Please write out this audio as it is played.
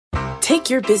Take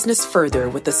your business further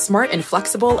with the smart and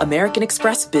flexible American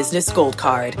Express Business Gold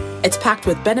Card. It's packed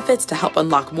with benefits to help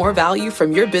unlock more value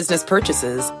from your business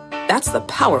purchases. That's the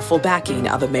powerful backing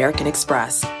of American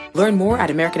Express. Learn more at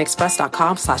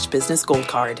americanexpress.com/business gold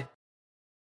card.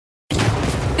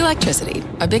 Electricity,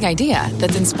 a big idea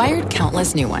that's inspired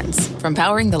countless new ones. From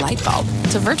powering the light bulb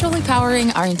to virtually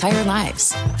powering our entire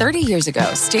lives. 30 years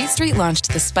ago, State Street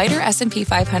launched the Spider S&P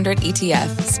 500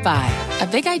 ETF, SPY. A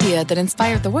big idea that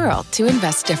inspired the world to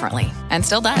invest differently, and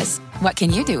still does. What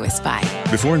can you do with SPY?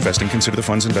 Before investing, consider the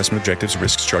fund's investment objectives,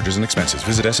 risks, charges, and expenses.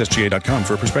 Visit ssga.com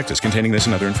for a prospectus containing this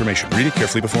and other information. Read it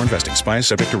carefully before investing. SPY is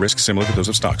subject to risks similar to those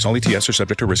of stocks. All ETFs are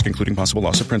subject to risk, including possible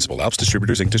loss of principal. Alps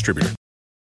Distributors, Inc. Distributor.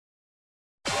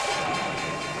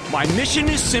 My mission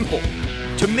is simple,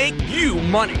 to make you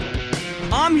money.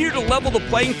 I'm here to level the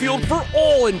playing field for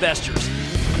all investors.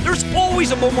 There's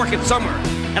always a bull market somewhere,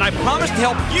 and I promise to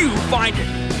help you find it.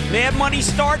 Mad Money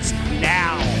starts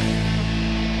now.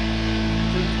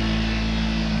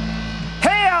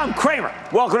 Hey, I'm Cramer.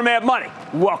 Welcome to Mad Money.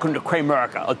 Welcome to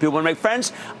Cramerica. Other people want to make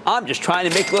friends? I'm just trying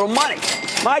to make a little money.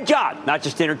 My job, not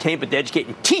just to entertain, but to educate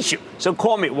and teach you. So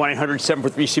call me at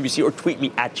 1-800-743-CBC or tweet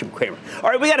me at Jim Cramer.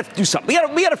 All right, we got to do something.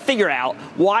 We got to figure out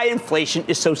why inflation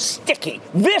is so sticky,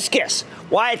 viscous,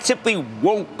 why it simply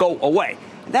won't go away.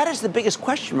 And that is the biggest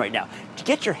question right now. To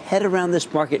get your head around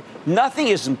this market, nothing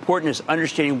is as important as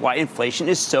understanding why inflation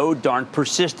is so darn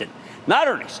persistent. Not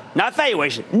earnings, not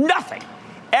valuation, nothing.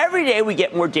 Every day we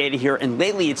get more data here, and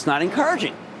lately it's not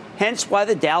encouraging. Hence why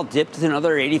the Dow dipped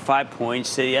another 85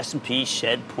 points, the S&P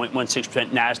shed 0.16%,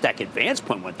 NASDAQ advanced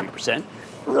 0.13%,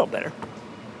 a little better.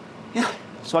 Yeah,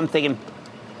 so I'm thinking,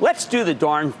 let's do the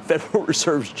darn Federal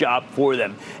Reserve's job for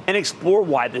them and explore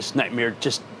why this nightmare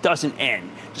just doesn't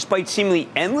end, despite seemingly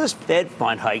endless Fed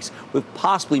fund hikes with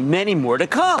possibly many more to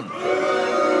come.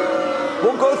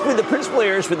 We'll go through the principal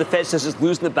areas where the Fed says it's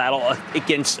losing the battle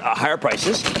against higher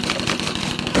prices.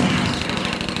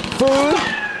 Food,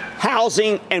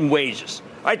 housing, and wages.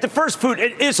 All right, the first, food,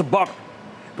 it is a bummer.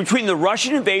 Between the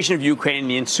Russian invasion of Ukraine and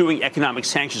the ensuing economic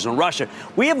sanctions on Russia,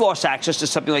 we have lost access to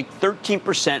something like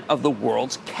 13% of the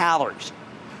world's calories.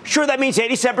 Sure, that means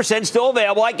 87% still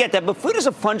available. I get that, but food is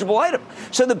a fungible item.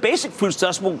 So the basic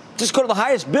foodstuffs will just go to the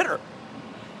highest bidder.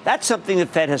 That's something the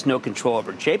Fed has no control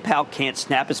over. Jay Powell can't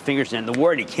snap his fingers and end the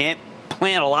war, and he can't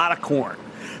plant a lot of corn.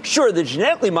 Sure, the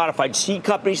genetically modified seed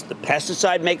companies, the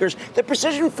pesticide makers, the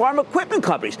precision farm equipment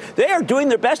companies, they are doing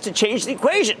their best to change the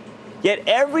equation. Yet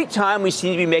every time we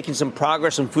seem to be making some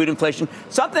progress on food inflation,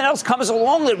 something else comes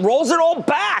along that rolls it all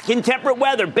back. Intemperate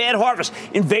weather, bad harvest,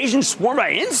 invasion swarmed by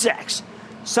insects.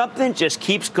 Something just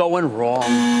keeps going wrong.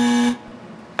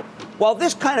 While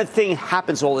this kind of thing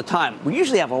happens all the time, we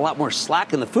usually have a lot more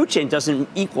slack in the food chain. Doesn't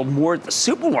equal more at the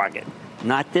supermarket.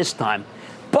 Not this time.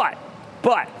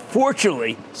 But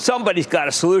fortunately, somebody's got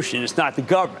a solution. It's not the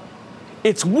government.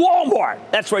 It's Walmart.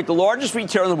 That's right. The largest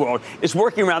retailer in the world is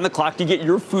working around the clock to get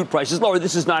your food prices lower.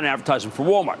 This is not an advertisement for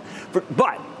Walmart.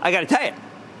 But I got to tell you,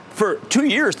 for 2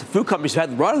 years, the food companies have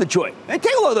had the run of the joint. And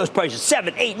take a look at those prices.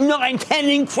 7, 8, 9, 10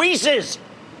 increases.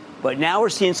 But now we're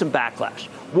seeing some backlash.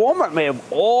 Walmart may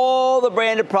have all the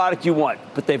branded product you want,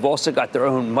 but they've also got their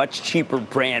own much cheaper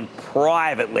brand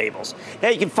private labels. Now,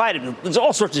 you can find it. There's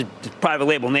all sorts of private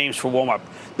label names for Walmart.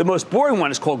 The most boring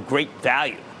one is called Great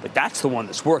Value, but that's the one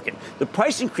that's working. The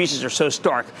price increases are so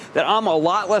stark that I'm a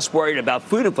lot less worried about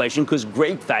food inflation because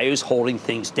Great Value is holding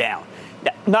things down.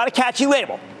 Now, not a catchy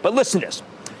label, but listen to this.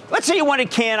 Let's say you want a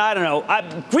can, I don't know,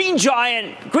 Green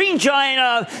Giant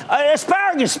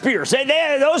asparagus spears.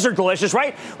 Those are delicious,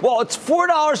 right? Well, it's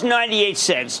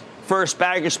 $4.98 for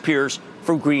asparagus spears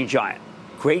from Green Giant.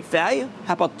 Great Value?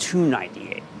 How about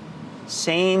 $2.98?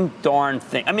 Same darn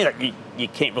thing. I mean, you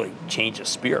can't really change a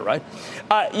spear, right?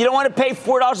 You don't want to pay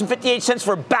 $4.58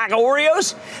 for a bag of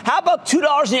Oreos? How about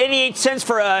 $2.88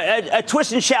 for a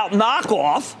Twist and Shout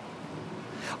knockoff?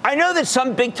 I know that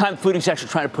some big-time food execs are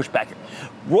trying to push back here.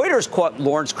 Reuters caught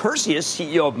Lawrence Kurzius,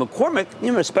 CEO of McCormick,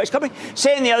 a spice company,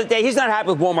 saying the other day he's not happy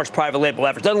with Walmart's private label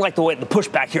efforts. Doesn't like the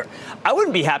pushback here. I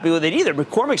wouldn't be happy with it either.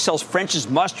 McCormick sells French's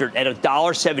mustard at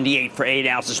 $1.78 for 8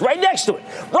 ounces. Right next to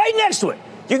it.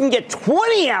 You can get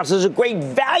 20 ounces of Great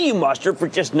Value mustard for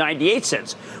just 98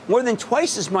 cents. More than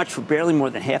twice as much for barely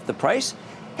more than half the price.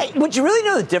 Hey, would you really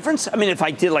know the difference? I mean, if I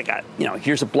did like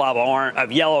here's a blob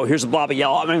of yellow, here's a blob of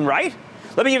yellow. I mean, right?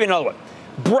 Let me give you another one.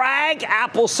 Bragg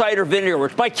apple cider vinegar,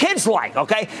 which my kids like,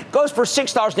 okay, goes for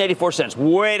 $6.84.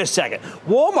 Wait a second.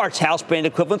 Walmart's house brand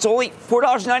equivalent's only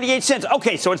 $4.98.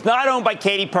 Okay, so it's not owned by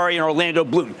Katy Perry and Orlando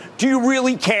Bloom. Do you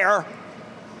really care?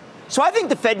 So I think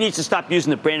the Fed needs to stop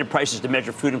using the branded prices to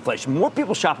measure food inflation. More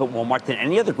people shop at Walmart than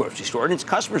any other grocery store, and its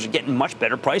customers are getting much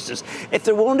better prices if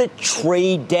they're willing to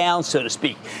trade down, so to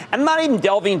speak. I'm not even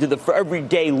delving into the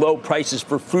everyday low prices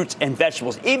for fruits and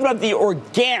vegetables, even of the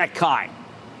organic kind.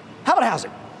 How about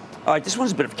housing? All right, this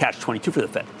one's a bit of a catch-22 for the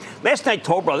Fed. Last night,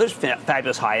 Toll Brothers,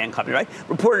 fabulous high-end company, right,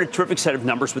 reported a terrific set of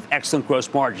numbers with excellent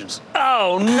gross margins.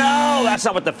 Oh, no, that's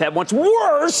not what the Fed wants.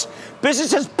 Worse,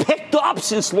 business has picked up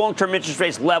since long-term interest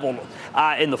rates leveled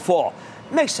in the fall.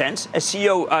 It makes sense. As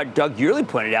CEO Doug Yearley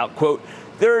pointed out, quote,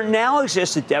 there now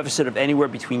exists a deficit of anywhere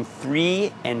between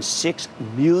 3 and 6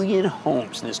 million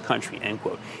homes in this country, end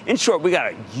quote. In short, we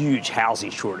got a huge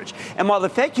housing shortage. And while the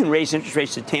Fed can raise interest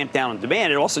rates to tamp down on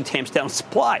demand, it also tamps down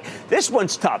supply. This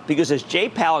one's tough because, as Jay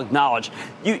Powell acknowledged,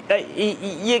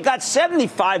 you got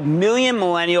 75 million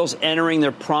millennials entering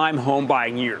their prime home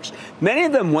buying years. Many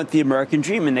of them want the American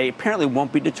dream, and they apparently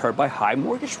won't be deterred by high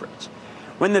mortgage rates.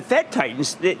 When the Fed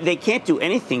tightens, they can't do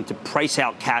anything to price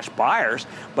out cash buyers,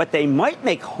 but they might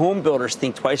make home builders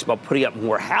think twice about putting up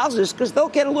more houses because they'll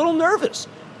get a little nervous.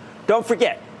 Don't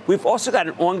forget, we've also got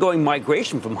an ongoing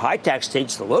migration from high-tax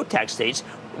states to low-tax states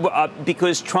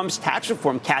because Trump's tax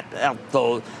reform capped out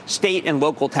the state and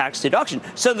local tax deduction.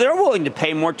 So they're willing to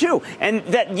pay more, too. And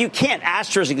that you can't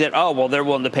asterisk that, oh, well, they're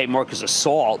willing to pay more because of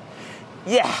SALT.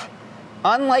 Yeah.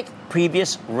 Unlike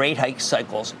previous rate hike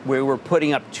cycles where we're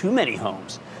putting up too many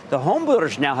homes, the home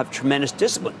builders now have tremendous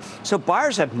discipline, so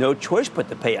buyers have no choice but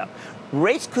to pay up.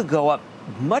 Rates could go up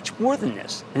much more than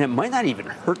this, and it might not even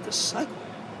hurt the cycle.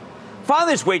 Finally,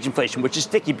 there's wage inflation, which is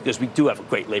sticky because we do have a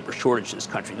great labor shortage in this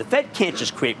country. The Fed can't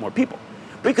just create more people.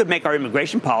 We could make our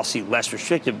immigration policy less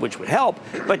restrictive, which would help,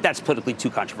 but that's politically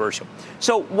too controversial.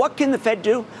 So what can the Fed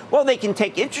do? Well, they can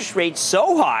take interest rates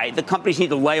so high the companies need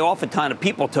to lay off a ton of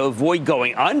people to avoid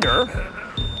going under.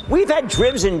 We've had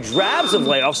dribs and drabs of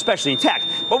layoffs, especially in tech,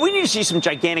 but we need to see some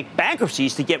gigantic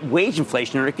bankruptcies to get wage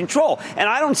inflation under control. And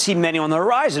I don't see many on the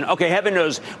horizon. Okay, heaven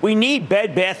knows we need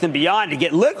Bed Bath & Beyond to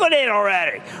get liquidated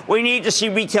already. We need to see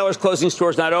retailers closing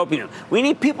stores, not opening them. We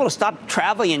need people to stop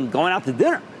traveling and going out to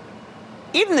dinner.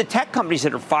 Even the tech companies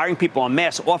that are firing people en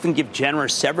masse often give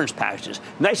generous severance packages.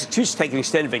 Nice excuse to take an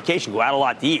extended vacation, go out a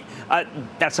lot to eat.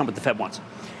 That's not what the Fed wants.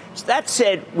 So that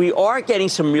said, we are getting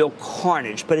some real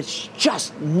carnage, but it's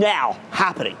just now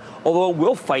happening, although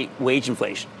we'll fight wage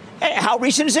inflation. Hey, how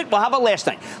recent is it? Well, how about last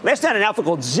night? Last night, an outfit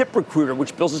called ZipRecruiter,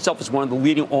 which bills itself as one of the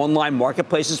leading online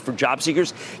marketplaces for job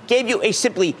seekers, gave you a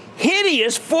simply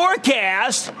hideous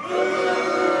forecast.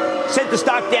 Sent the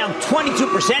stock down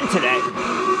 22%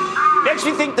 today. Makes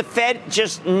me think the Fed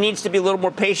just needs to be a little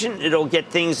more patient. It'll get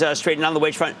things straightened on the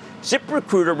wage front.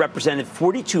 ZipRecruiter represented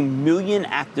 42 million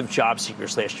active job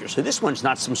seekers last year. So this one's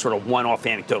not some sort of one-off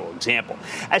anecdotal example.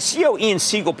 As CEO Ian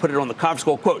Siegel put it on the conference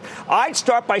call, quote, I'd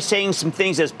start by saying some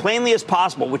things as plainly as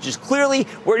possible, which is clearly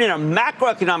we're in a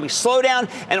macroeconomic slowdown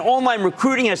and online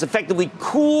recruiting has effectively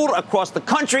cooled across the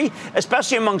country,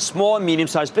 especially among small and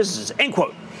medium-sized businesses, end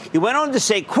quote. He went on to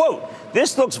say, quote,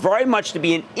 this looks very much to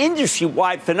be an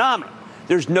industry-wide phenomenon.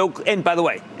 There's no, and by the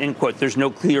way, end quote, there's no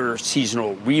clear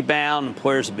seasonal rebound.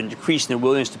 Employers have been decreasing their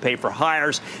willingness to pay for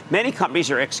hires. Many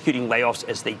companies are executing layoffs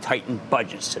as they tighten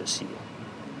budgets, says CEO.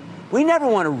 We never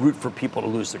want to root for people to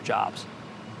lose their jobs.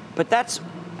 But that's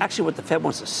actually what the Fed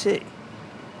wants to see.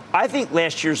 I think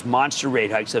last year's monster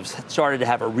rate hikes have started to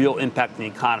have a real impact on the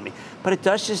economy. But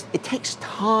it takes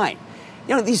time.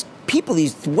 You know, these people,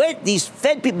 these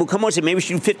Fed people come on and say, maybe we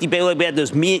should do 50 bail. We had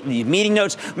those meeting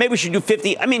notes. Maybe we should do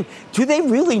 50. I mean, do they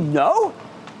really know?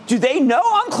 Do they know?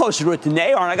 I'm closer to it than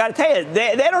they are, and I got to tell you,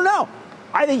 they don't know.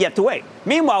 I think you have to wait.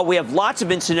 Meanwhile, we have lots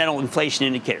of incidental inflation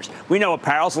indicators. We know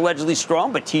apparel's allegedly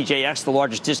strong, but TJX, the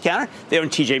largest discounter, they own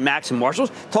TJ Maxx and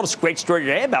Marshalls, told us a great story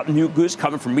today about new goods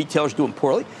coming from retailers doing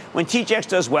poorly. When TJX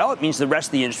does well, it means the rest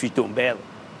of the industry is doing badly.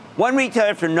 One retailer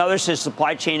after another says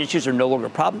supply chain issues are no longer a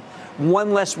problem.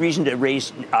 One less reason to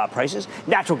raise prices.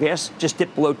 Natural gas just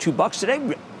dipped below $2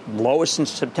 today, lowest since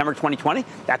September 2020.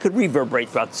 That could reverberate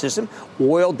throughout the system.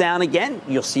 Oil down again.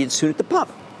 You'll see it soon at the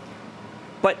pump.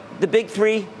 But the big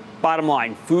three, bottom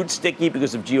line, food sticky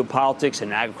because of geopolitics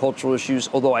and agricultural issues,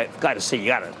 although I've got to say, you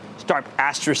got to start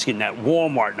asterisking that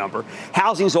Walmart number.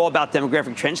 Housing is all about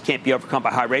demographic trends, can't be overcome by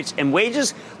high rates. And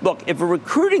wages, look, if a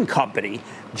recruiting company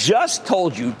just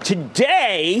told you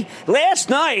today, last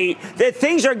night, that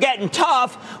things are getting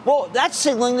tough, well, that's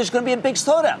signaling there's going to be a big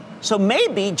slowdown. So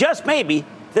maybe, just maybe,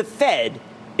 the Fed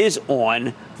is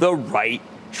on the right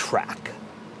track.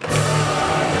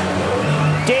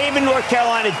 Dave in North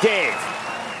Carolina. Dave.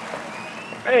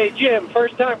 Hey, Jim,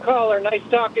 first-time caller. Nice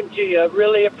talking to you.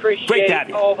 Really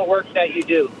appreciate all the work that you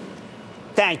do.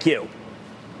 Thank you.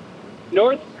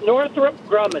 Northrop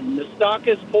Grumman, the stock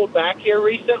has pulled back here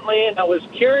recently, and I was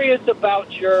curious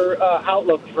about your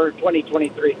outlook for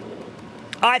 2023.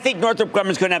 I think Northrop Grumman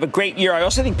is going to have a great year. I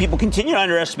also think people continue to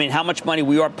underestimate how much money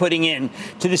we are putting in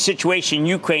to the situation in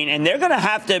Ukraine, and they're going to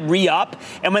have to re-up.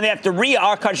 And when they have to re-up,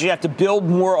 our country have to build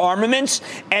more armaments,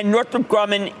 and Northrop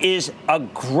Grumman is a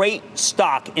great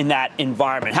stock in that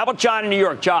environment. How about John in New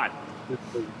York? John.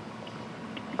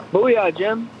 Booyah,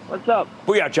 Jim. What's up?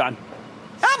 Booyah, John.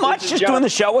 Not much. Just doing the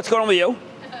show. What's going on with you?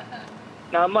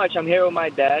 Not much. I'm here with my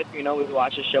dad. You know, we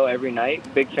watch the show every night.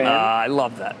 Big fan. I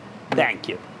love that. Thank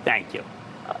you. Thank you.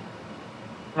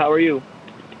 How are you?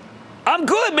 I'm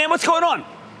good, man. What's going on?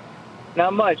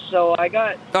 Not much. So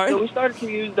so we started to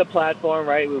use the platform,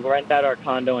 right? We rent out our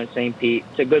condo in St. Pete.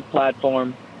 It's a good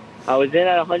platform. I was in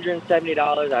at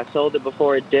 $170. I sold it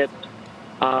before it dipped.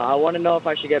 I want to know if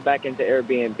I should get back into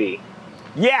Airbnb.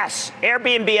 Yes,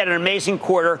 Airbnb had an amazing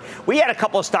quarter. We had a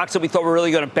couple of stocks that we thought were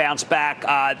really going to bounce back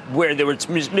where there was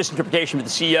misinterpretation with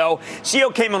the CEO.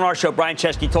 CEO came on our show, Brian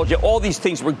Chesky, told you all these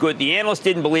things were good. The analysts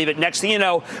didn't believe it. Next thing you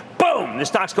know, boom, the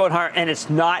stock's going higher, and it's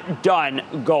not done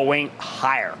going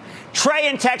higher. Trey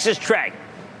in Texas. Trey.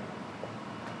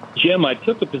 Jim, I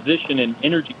took a position in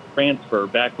Energy Transfer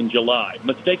back in July,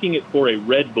 mistaking it for a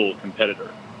Red Bull competitor.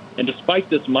 And despite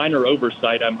this minor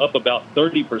oversight, I'm up about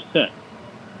 30%.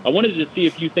 I wanted to see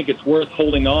if you think it's worth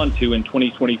holding on to in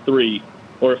 2023,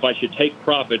 or if I should take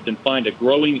profits and find a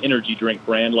growing energy drink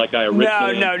brand like I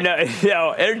originally...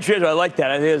 No. Energy Transfer, I like that.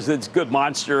 I think it's good.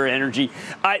 Monster Energy.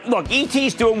 Look,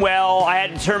 ET's doing well. I had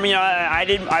to determine,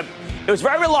 it was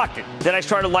very reluctant that I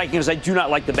started liking it because I do not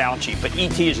like the balance sheet. But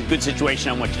ET is a good situation.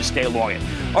 I want you to stay along it.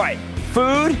 All right.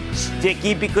 Food,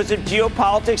 sticky because of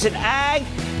geopolitics and ag.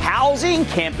 Housing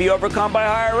can't be overcome by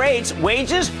higher rates.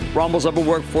 Wages, rumbles of a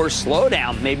workforce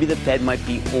slowdown. Maybe the Fed might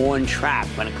be on track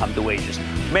when it comes to wages.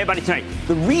 Made by tonight.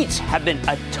 The REITs have been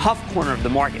a tough corner of the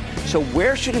market. So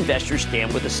where should investors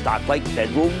stand with a stock like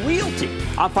Federal Realty?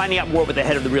 I'm finding out more with the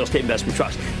head of the Real Estate Investment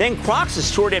Trust. Then Crocs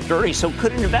is short after earnings. So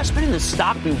could an investment in the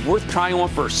stock be worth trying on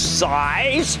for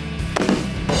size?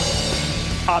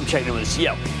 I'm checking in with the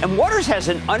CEO. And Waters has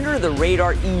an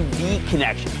under-the-radar EV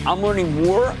connection. I'm learning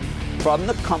more from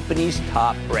the company's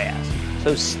top brass.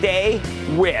 So stay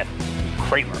with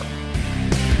Cramer.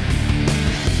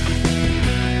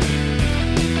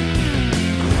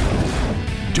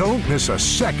 Don't miss a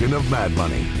second of Mad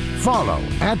Money. Follow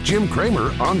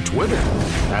 @JimCramer on Twitter.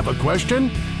 Have a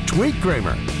question? Tweet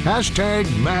Cramer.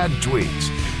 #MadTweets.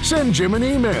 Send Jim an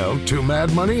email to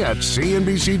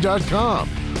madmoney@cnbc.com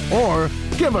or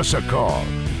give us a call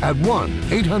at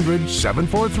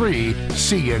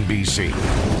 1-800-743-CNBC.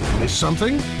 Miss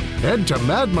something? Head to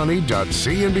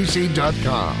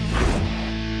madmoney.cnbc.com.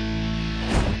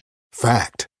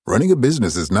 Fact. Running a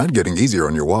business is not getting easier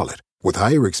on your wallet. With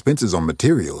higher expenses on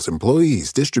materials,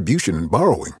 employees, distribution, and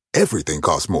borrowing, everything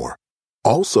costs more.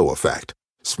 Also a fact.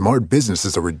 Smart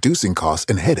businesses are reducing costs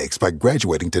and headaches by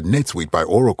graduating to NetSuite by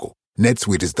Oracle.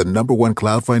 NetSuite is the #1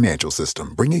 cloud financial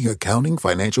system, bringing accounting,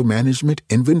 financial management,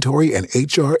 inventory, and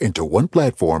HR into one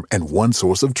platform and one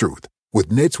source of truth. With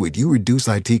NetSuite, you reduce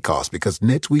IT costs because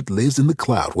NetSuite lives in the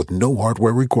cloud with no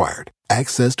hardware required.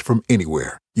 Accessed from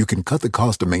anywhere, you can cut the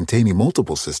cost of maintaining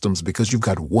multiple systems because you've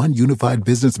got one unified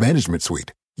business management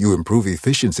suite. You improve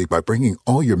efficiency by bringing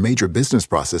all your major business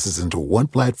processes into one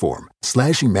platform,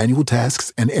 slashing manual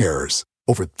tasks and errors.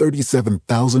 Over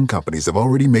 37,000 companies have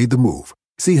already made the move.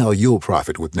 See how you'll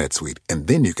profit with NetSuite, and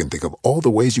then you can think of all the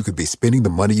ways you could be spending the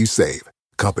money you save.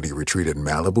 Company retreat in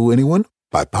Malibu, anyone?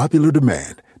 By popular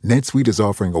demand, NetSuite is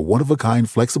offering a one-of-a-kind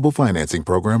flexible financing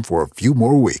program for a few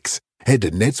more weeks. Head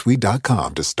to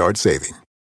netsuite.com to start saving.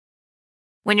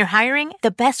 When you're hiring,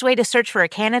 the best way to search for a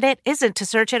candidate isn't to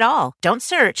search at all. Don't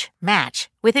search, match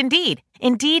with Indeed.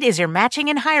 Indeed is your matching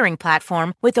and hiring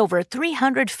platform with over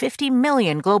 350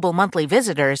 million global monthly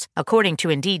visitors, according to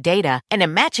Indeed data, and a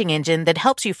matching engine that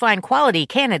helps you find quality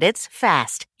candidates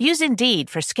fast. Use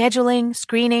Indeed for scheduling,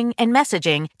 screening, and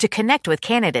messaging to connect with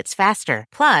candidates faster.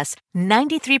 Plus,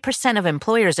 93% of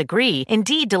employers agree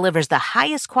Indeed delivers the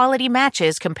highest quality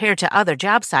matches compared to other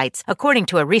job sites, according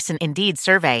to a recent Indeed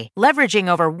survey. Leveraging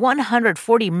over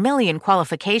 140 million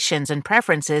qualifications and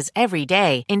preferences every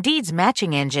day, Indeed's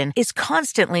matching engine is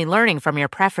constantly learning from your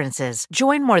preferences.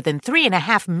 Join more than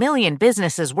 3.5 million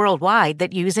businesses worldwide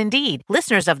that use Indeed.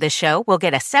 Listeners of this show will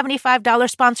get a $75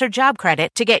 sponsored job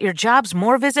credit to get your jobs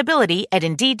more visibility at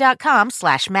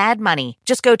Indeed.com/madmoney.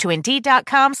 Just go to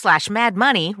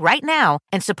Indeed.com/madmoney right now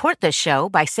and support this show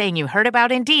by saying you heard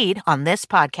about Indeed on this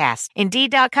podcast.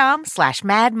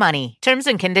 Indeed.com/madmoney. Terms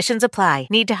and conditions apply.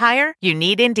 Need to hire? You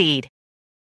need Indeed.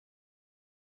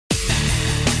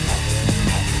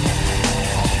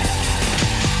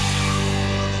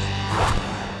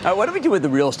 What do we do with the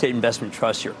real estate investment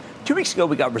trust here? 2 weeks ago,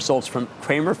 we got results from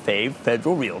Kramer Fave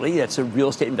Federal Realty. That's a real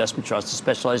estate investment trust that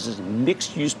specializes in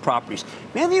mixed-use properties,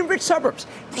 mainly in rich suburbs.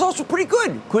 Results were pretty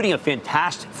good, including a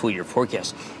fantastic full-year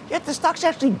forecast. Yet the stock's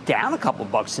actually down a couple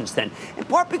of bucks since then, in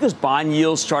part because bond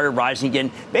yields started rising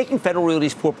again, making Federal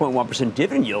Realty's 4.1%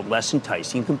 dividend yield less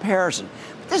enticing in comparison.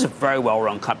 But this is a very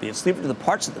well-run company. It's levered to the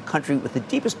parts of the country with the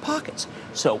deepest pockets.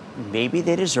 So maybe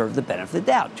they deserve the benefit of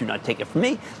the doubt. Do not take it from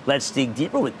me. Let's dig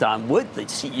deeper with Don Wood, the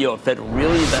CEO of Federal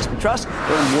Realty Investment Trust.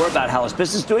 Learn more about how his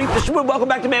business is doing. Mr. Wood, welcome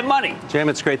back to Mad Money. Jim,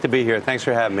 it's great to be here. Thanks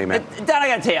for having me, man. Don, I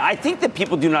got to tell you, I think that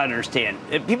people do not understand.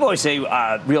 People always say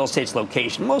real estate's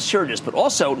location. Well, sure it is, but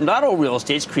also not all real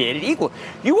estate's created equal.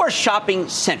 You are shopping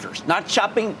centers, not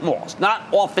shopping malls, not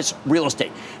office real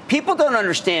estate. People don't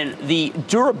understand the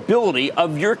durability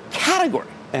of your category.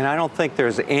 And I don't think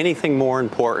there's anything more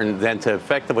important than to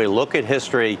effectively look at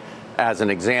history as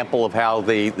an example of how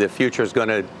the future is going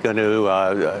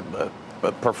to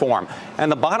perform.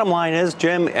 And the bottom line is,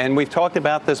 Jim, and we've talked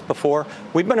about this before,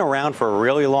 we've been around for a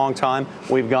really long time.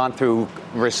 We've gone through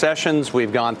recessions.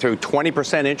 We've gone through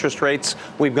 20% interest rates.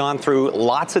 We've gone through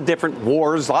lots of different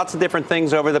wars, lots of different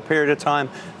things over the period of time.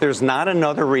 There's not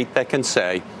another REIT that can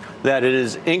say that it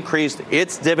has increased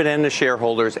its dividend to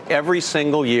shareholders every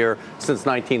single year since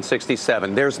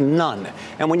 1967. There's none.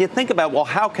 And when you think about, well,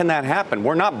 how can that happen?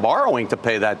 We're not borrowing to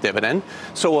pay that dividend.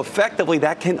 So effectively,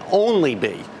 that can only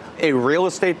be a real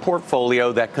estate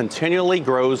portfolio that continually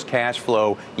grows cash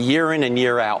flow year in and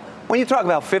year out. When you talk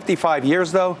about 55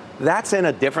 years, though, that's in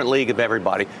a different league of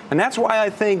everybody. And that's why I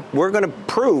think we're going to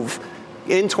prove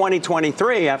in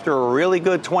 2023, after a really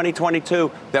good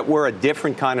 2022, that we're a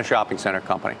different kind of shopping center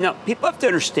company. Now, people have to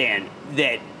understand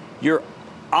that your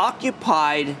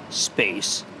occupied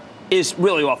space is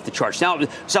really off the charts. Now,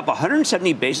 it's up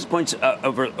 170 basis points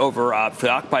over for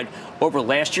occupied over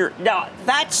last year. Now,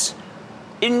 that's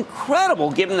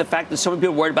incredible, given the fact that so many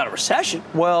people are worried about a recession.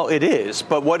 Well, it is.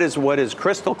 But what is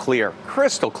crystal clear,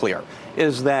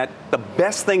 is that the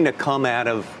best thing to come out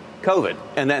of COVID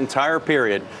and that entire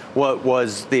period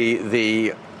was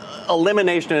the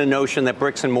elimination of the notion that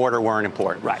bricks and mortar weren't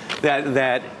important. Right.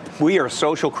 That we are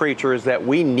social creatures, that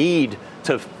we need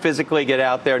to physically get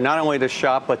out there, not only to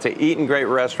shop, but to eat in great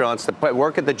restaurants, to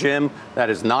work at the gym.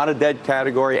 That is not a dead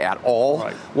category at all.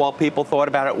 Right. While people thought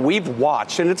about it, we've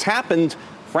watched, and it's happened,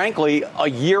 frankly, a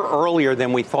year earlier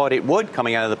than we thought it would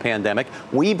coming out of the pandemic.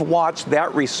 We've watched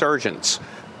that resurgence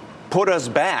put us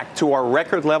back to our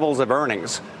record levels of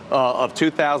earnings of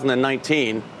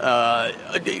 2019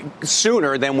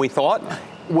 sooner than we thought,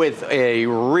 with a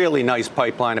really nice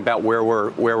pipeline about where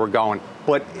we're going.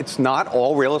 But it's not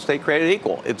all real estate created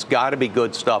equal. It's got to be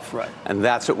good stuff. Right. And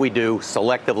that's what we do,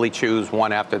 selectively choose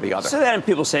one after the other. So then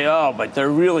people say, oh, but they're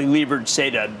really levered, say,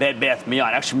 to Bed Bath &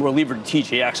 Beyond. Actually, more levered to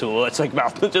TJX. Well, it's like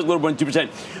about just a little more than 2%.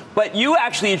 But you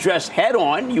actually addressed head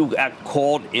on. You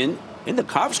called in the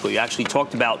conference call. You actually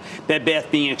talked about Bed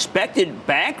Bath being expected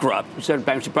bankrupt. You started the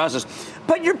bankruptcy process.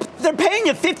 But they're paying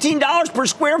you $15 per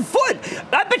square foot.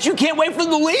 I bet you can't wait for them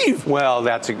to leave. Well,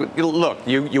 look,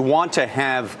 you want to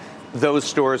have those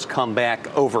stores come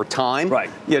back over time. Right.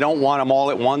 You don't want them all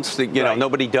at once.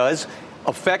 Nobody does.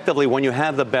 Effectively, when you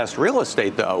have the best real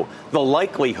estate, though, the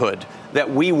likelihood that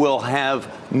we will have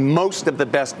most of the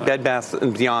best Bed Bath &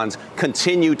 Beyonds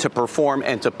continue to perform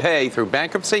and to pay through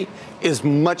bankruptcy is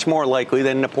much more likely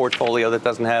than in a portfolio that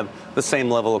doesn't have the same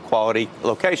level of quality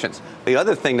locations. The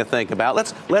other thing to think about,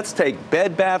 let's take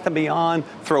Bed Bath & Beyond,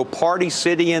 throw Party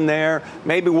City in there.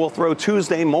 Maybe we'll throw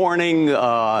Tuesday Morning, Regal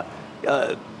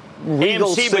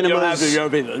AMC, Cinemas.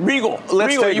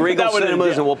 Let's take Regal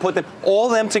Cinemas and we'll put them all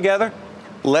them together.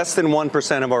 Less than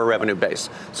 1% of our revenue base.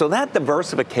 So that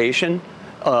diversification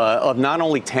of not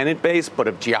only tenant base, but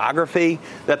of geography,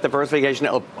 that diversification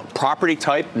of property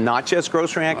type, not just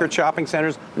grocery-anchored shopping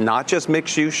centers, not just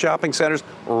mixed-use shopping centers,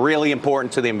 really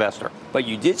important to the investor. But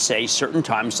you did say certain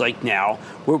times like now,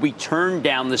 where we turn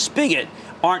down the spigot,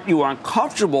 aren't you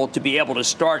uncomfortable to be able to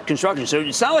start construction? So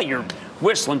it's not like you're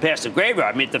whistling past the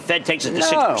graveyard. I mean, if the Fed takes it to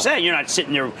 6%, you're not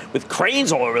sitting there with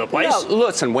cranes all over the place. No,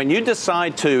 listen, when you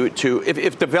decide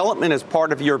if development is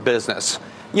part of your business,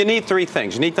 you need three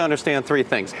things. You need to understand three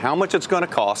things: how much it's going to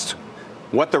cost,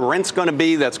 what the rent's going to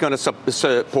be that's going to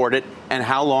support it, and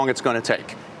how long it's going to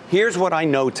take. Here's what I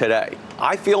know today.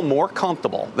 I feel more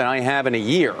comfortable than I have in a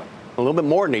year, a little bit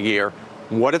more than a year,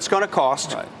 what it's going to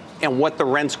cost. Right. And what the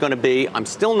rent's going to be. I'm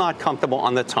still not comfortable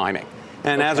on the timing.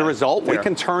 And as a result, we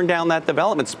can turn down that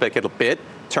development spigot a bit,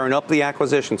 turn up the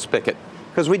acquisition spigot,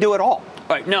 because we do it all. All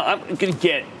right, now I'm going to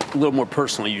get a little more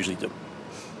personal than I usually do.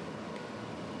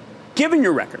 Given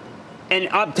your record, and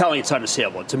I'm telling you it's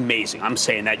unassailable, it's amazing. I'm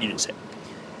saying that, you didn't say it.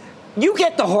 you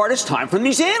get the hardest time from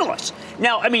these analysts.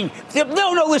 Now, I mean,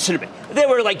 no, listen to me. They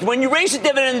were like, when you raise the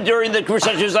dividend during the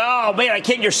recession, it's, oh, man, I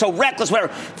can't, you're so reckless,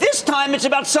 whatever. This time, it's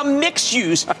about some mixed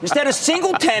use. Instead of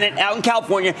single tenant out in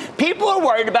California, people are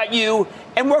worried about you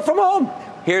and work from home.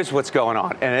 Here's what's going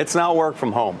on, and it's not work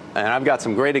from home. And I've got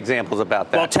some great examples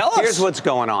about that. Well, tell us. Here's what's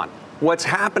going on. What's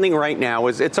happening right now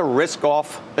is it's a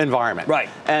risk-off environment. Right.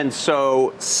 And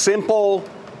so simple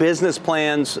business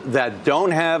plans that don't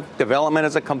have development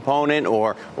as a component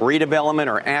or redevelopment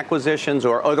or acquisitions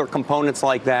or other components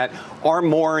like that are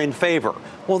more in favor.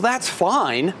 Well, that's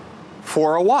fine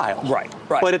for a while. Right.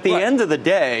 But at the end of the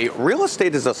day, real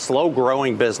estate is a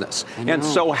slow-growing business. And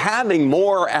so having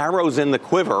more arrows in the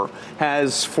quiver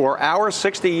has, for our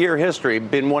 60-year history,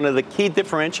 been one of the key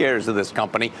differentiators of this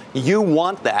company. You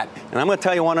want that. And I'm going to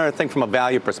tell you one other thing from a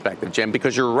value perspective, Jim,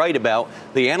 because you're right about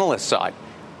the analyst side.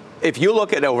 If you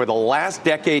look at over the last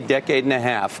decade and a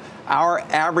half, our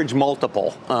average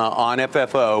multiple on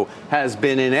FFO has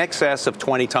been in excess of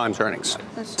 20 times earnings.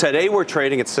 Today, we're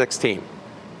trading at 16.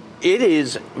 It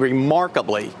is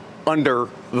remarkably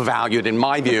undervalued, in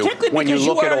my view, when you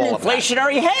look at all of that. Particularly because you are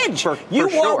an inflationary hedge. You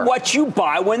want what you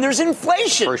buy when there's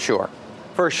inflation.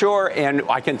 For sure. And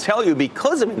I can tell you,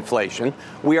 because of inflation,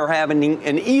 we are having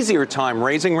an easier time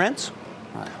raising rents.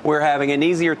 We're having an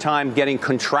easier time getting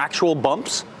contractual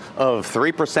bumps of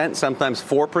 3%, sometimes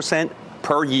 4%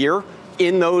 per year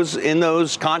in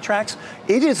those contracts.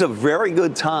 It is a very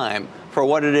good time for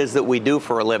what it is that we do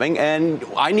for a living, and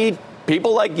I need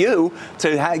people like you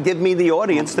to give me the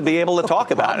audience to be able to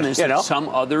talk about it. Some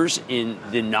others in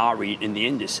the NAREIT in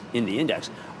the index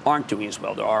aren't doing as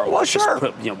well. There are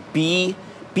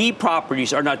B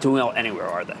properties are not doing well anywhere,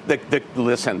 are they?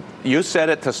 Listen, you said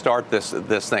it to start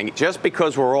this thing. Just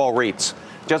because we're all REITs,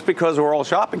 just because we're all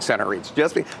shopping center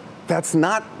REITs,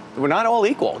 we're not all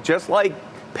equal. Just like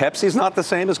Pepsi's not the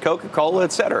same as Coca-Cola,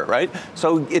 et cetera, right?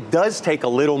 So it does take a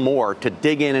little more to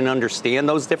dig in and understand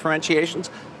those differentiations.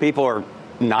 People are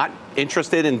not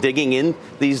interested in digging in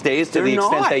these days to the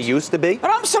extent they used to be.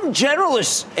 But I'm some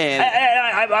generalist. And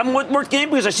I'm worth game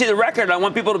because I see the record. I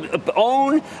want people to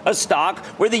own a stock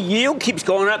where the yield keeps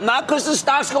going up, not because the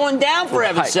stock's going down for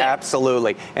heaven's sake.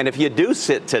 Absolutely. And if you do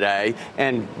sit today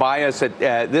and buy us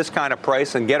at this kind of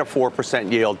price and get a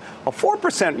 4% yield, a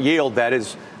 4% yield that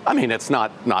is, I mean, it's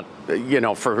not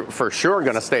for sure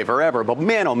going to stay forever. But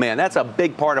man, oh man, that's a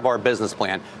big part of our business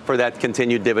plan for that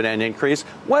continued dividend increase,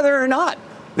 whether or not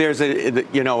there's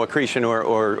accretion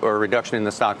or reduction in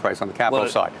the stock price on the capital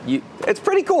side. It's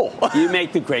pretty cool. You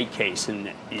make the great case,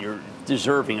 and you're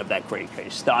deserving of that great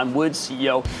case. Don Wood,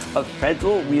 CEO of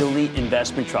Federal Realty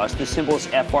Investment Trust. The symbol is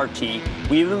FRT.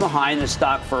 We've been behind the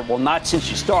stock for, well, not since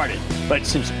you started, but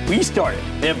since we started.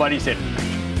 There, buddy, said.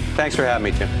 Thanks for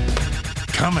having me, Tim.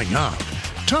 Coming up,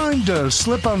 time to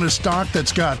slip on a stock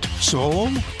that's got soul?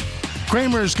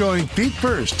 Cramer's going feet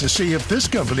first to see if this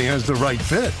company has the right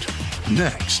fit.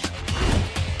 Next.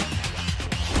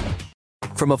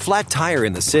 From a flat tire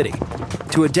in the city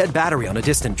to a dead battery on a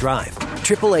distant drive,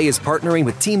 AAA is partnering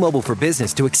with T-Mobile for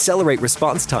Business to accelerate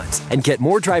response times and get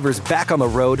more drivers back on the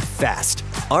road fast.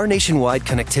 Our nationwide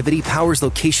connectivity powers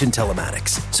location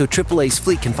telematics, so AAA's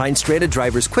fleet can find stranded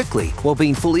drivers quickly while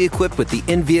being fully equipped with the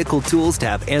in-vehicle tools to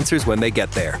have answers when they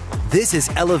get there. This is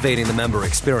elevating the member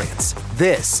experience.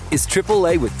 This is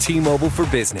AAA with T-Mobile for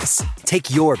Business.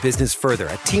 Take your business further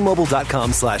at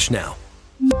T-Mobile.com/now.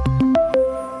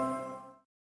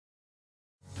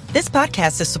 This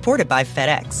podcast is supported by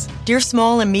FedEx. Dear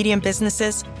small and medium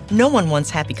businesses, no one wants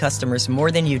happy customers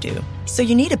more than you do. So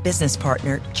you need a business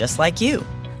partner just like you.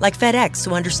 Like FedEx,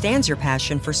 who understands your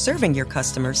passion for serving your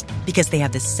customers because they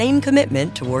have the same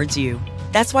commitment towards you.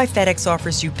 That's why FedEx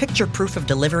offers you picture proof of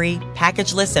delivery,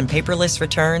 packageless and paperless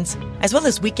returns, as well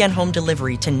as weekend home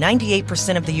delivery to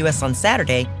 98% of the U.S. on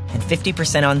Saturday and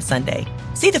 50% on Sunday.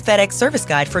 See the FedEx service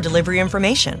guide for delivery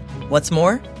information. What's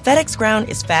more, FedEx Ground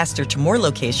is faster to more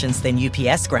locations than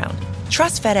UPS Ground.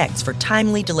 Trust FedEx for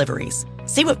timely deliveries.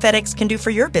 See what FedEx can do for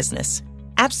your business.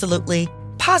 Absolutely,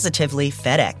 positively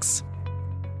FedEx.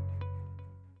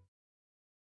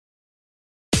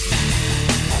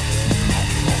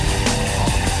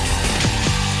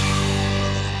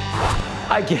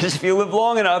 I guess if you live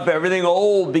long enough, everything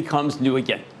old becomes new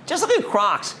again. Just look at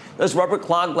Crocs, those rubber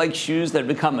clog-like shoes that have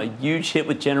become a huge hit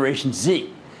with Generation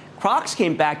Z. Crocs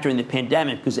came back during the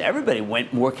pandemic because everybody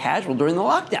went more casual during the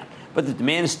lockdown, but the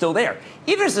demand is still there,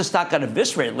 even as the stock got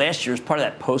eviscerated last year as part of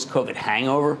that post-COVID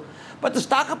hangover. But the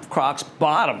stock of Crocs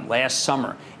bottomed last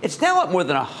summer. It's now up more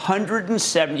than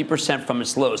 170% from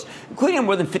its lows, including a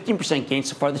more than 15% gain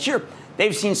so far this year.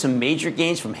 They've seen some major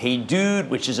gains from Hey Dude,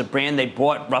 which is a brand they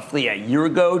bought roughly a year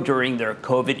ago during their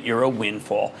COVID-era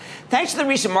windfall. Thanks to the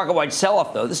recent market-wide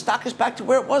sell-off, though, the stock is back to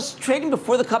where it was trading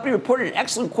before the company reported an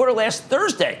excellent quarter last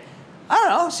Thursday. I don't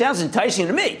know. Sounds enticing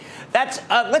to me.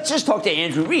 Let's just talk to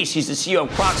Andrew Rees. He's the CEO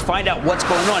of Crocs. Find out what's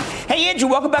going on. Hey, Andrew,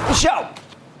 welcome back to the show.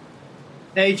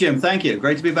 Hey, Jim. Thank you.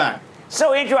 Great to be back.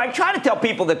 So, Andrew, I try to tell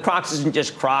people that Crocs isn't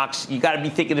just Crocs. You got to be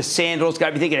thinking of sandals, got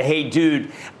to be thinking of Hey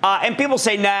Dude. And people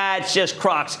say, nah, it's just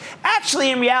Crocs.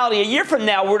 Actually, in reality, a year from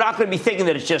now, we're not going to be thinking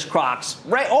that it's just Crocs.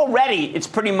 Right? Already, it's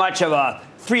pretty much of a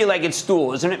three-legged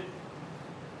stool, isn't it?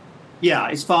 Yeah,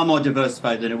 it's far more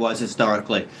diversified than it was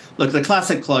historically. Look, the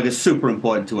classic clog is super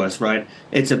important to us, right?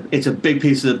 It's a big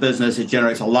piece of the business. It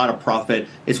generates a lot of profit.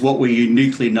 It's what we're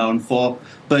uniquely known for.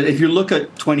 But if you look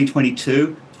at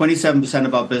 2022, 27%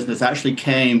 of our business actually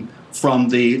came from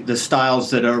the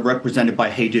styles that are represented by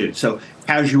Hey Dude. So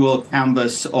casual,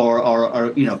 canvas, or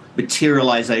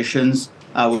materializations.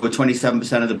 We were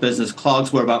 27% of the business.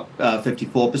 Clogs were about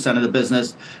 54% of the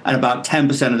business, and about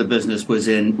 10% of the business was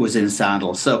in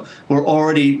sandals. So we're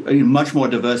already much more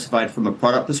diversified from a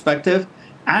product perspective,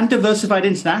 and diversified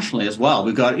internationally as well.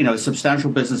 We've got a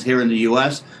substantial business here in the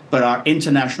U.S., but our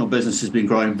international business has been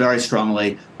growing very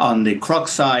strongly on the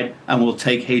Crocs side, and we'll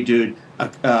take Hey Dude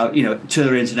to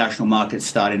their international markets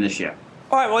starting this year.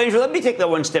 All right, well, Andrew, let me take that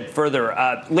one step further.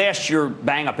 Last year,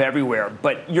 bang up everywhere,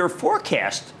 but your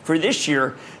forecast for this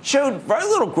year showed very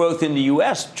little growth in the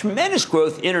U.S., tremendous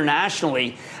growth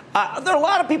internationally. There are a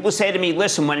lot of people who say to me,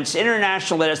 listen, when it's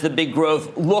international that has the big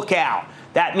growth, look out.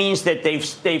 That means that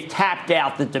they've tapped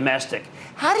out the domestic.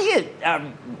 How do you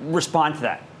respond to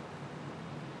that?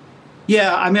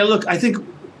 Yeah, I mean, look, I think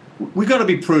we've got to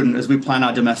be prudent as we plan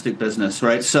our domestic business,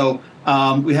 right? So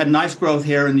we had nice growth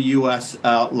here in the U.S.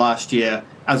 Last year.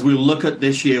 As we look at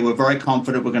this year, we're very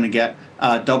confident we're going to get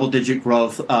double-digit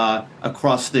growth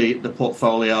across the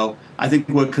portfolio. I think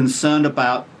we're concerned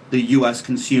about the U.S.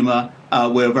 consumer.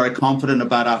 We're very confident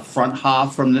about our front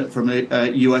half from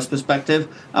the U.S. perspective.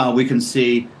 We can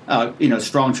see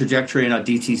strong trajectory in our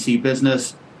DTC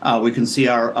business. We can see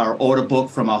our order book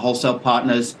from our wholesale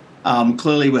partners.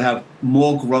 Clearly, we have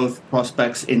more growth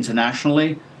prospects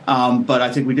internationally, but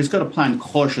I think we just got to plan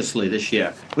cautiously this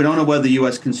year. We don't know where the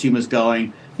U.S. consumer is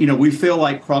going. We feel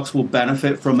like Crocs will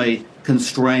benefit from a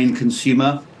constrained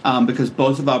consumer because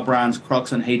both of our brands,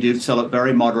 Crocs and Hey Dude, sell at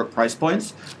very moderate price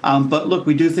points. But look,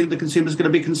 we do think the consumer is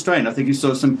going to be constrained. I think you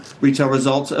saw some retail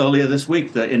results earlier this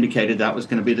week that indicated that was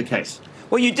going to be the case.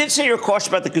 Well, you did say you're cautious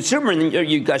about the consumer, and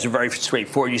you guys are very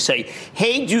straightforward. You say,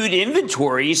 Hey Dude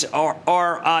inventories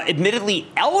are admittedly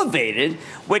elevated,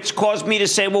 which caused me to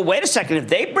say, well, wait a second. If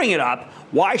they bring it up,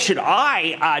 why should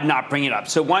I not bring it up?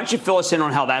 So why don't you fill us in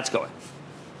on how that's going?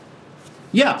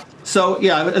 Yeah. So,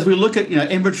 as we look at,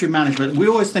 inventory management, we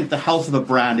always think the health of a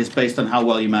brand is based on how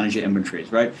well you manage your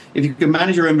inventories, right? If you can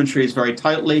manage your inventories very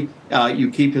tightly, you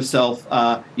keep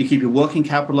your working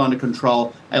capital under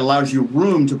control, it allows you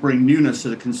room to bring newness to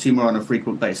the consumer on a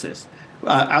frequent basis.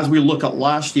 As we look at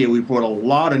last year, we brought a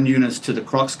lot of newness to the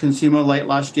Crocs consumer late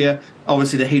last year.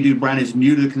 Obviously, the Hey Dude brand is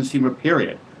new to the consumer,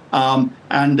 period.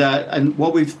 And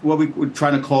what we were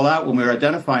trying to call out when we were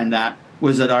identifying that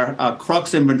was that our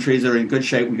Crocs inventories are in good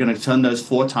shape. We're going to turn those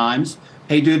 4 times.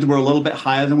 Hey Dude, we're a little bit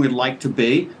higher than we'd like to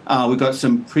be. We've got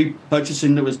some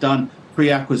pre-purchasing that was done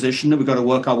pre-acquisition that we've got to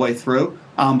work our way through.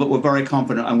 But we're very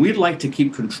confident. And we'd like to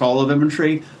keep control of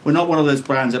inventory. We're not one of those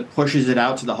brands that pushes it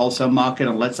out to the wholesale market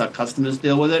and lets our customers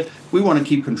deal with it. We want to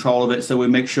keep control of it so we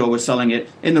make sure we're selling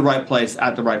it in the right place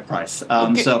at the right price.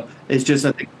 Okay. So it's just,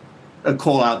 I think, a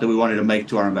call out that we wanted to make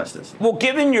to our investors. Well,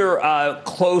 given your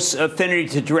close affinity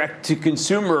to direct to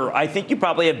consumer, I think you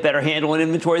probably have better handle on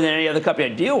inventory than any other company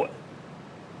I deal with.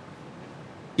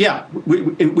 Yeah,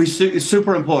 it's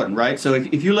super important, right? So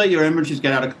if you let your inventories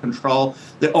get out of control,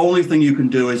 the only thing you can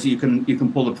do is you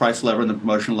can pull the price lever and the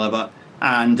promotion lever,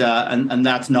 and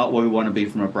that's not where we want to be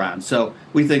from a brand. So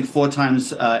we think 4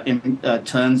 times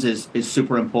turns is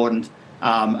super important,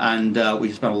 and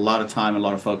we spent a lot of time, a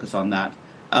lot of focus on that.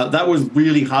 That was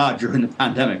really hard during the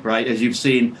pandemic, right? As you've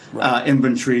seen,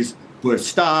 inventories were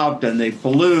starved and they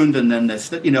ballooned, and then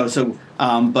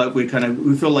but we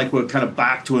feel like we're kind of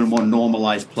back to a more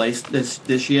normalized place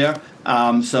this year.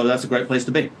 So that's a great place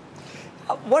to be.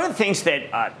 One of the things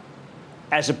that,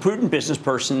 as a prudent business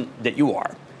person that you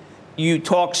are, you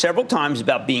talk several times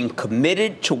about being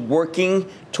committed to working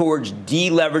towards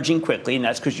deleveraging quickly, and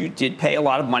that's because you did pay a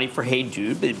lot of money for Hey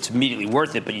Dude. It's immediately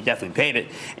worth it, but you definitely paid it.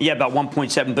 And you had about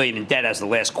 $1.7 billion in debt as of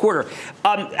the last quarter.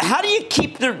 How do you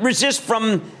keep the resist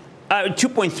from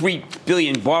 $2.3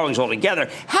 billion borrowings altogether?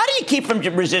 How do you keep from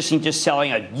resisting just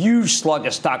selling a huge slug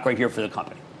of stock right here for the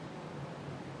company?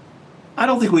 I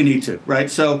don't think we need to,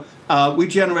 right? So we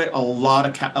generate a lot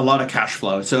of cash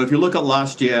flow. So if you look at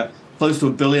last year, close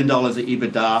to $1 billion of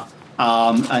EBITDA,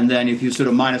 and then if you sort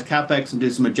of minus capex and do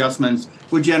some adjustments,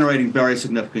 we're generating very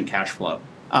significant cash flow.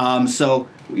 So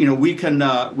we can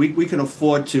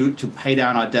afford to pay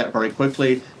down our debt very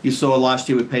quickly. You saw last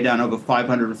year we paid down over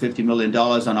 $550 million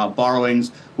on our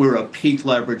borrowings. We were at peak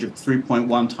leverage of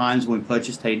 3.1 times when we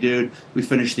purchased Hey Dude. We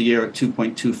finished the year at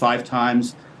 2.25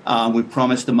 times. We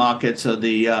promised the markets or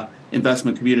the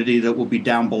investment community that we'll be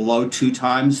down below 2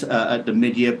 times at the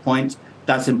mid-year point.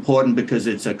 That's important because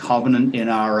it's a covenant in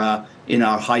our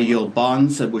high yield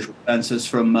bonds, which prevents us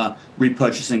from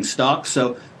repurchasing stock.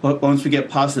 So, but once we get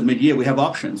past the mid-year, we have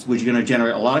options, which are going to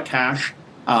generate a lot of cash.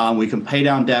 We can pay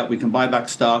down debt, we can buy back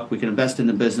stock, we can invest in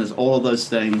the business, all of those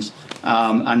things.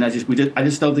 And I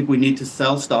just don't think we need to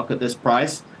sell stock at this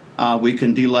price. We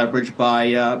can deleverage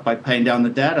by paying down the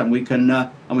debt, and we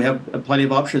have plenty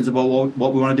of options about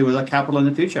what we want to do with our capital in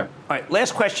the future. All right,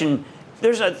 last question.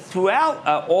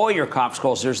 Throughout all your conference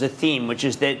calls, there's a theme, which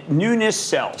is that newness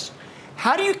sells.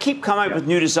 How do you keep coming up with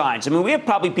new designs? I mean, we have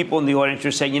probably people in the audience who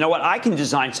are saying, you know what, I can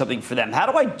design something for them.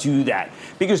 How do I do that?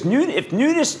 Because if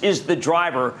newness is the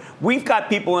driver, we've got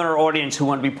people in our audience who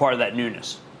want to be part of that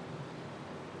newness.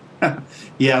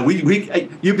 Yeah,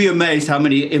 you'd be amazed how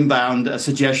many inbound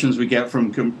suggestions we get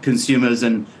from consumers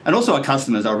and also our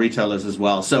customers, our retailers as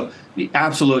well. So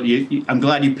absolutely, I'm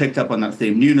glad you picked up on that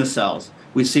theme. Newness sells.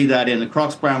 We see that in the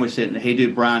Crocs brand. We see it in the Hey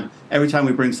Dude brand. Every time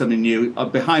we bring something new,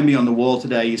 behind me on the wall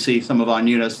today, you see some of our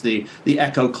newness, the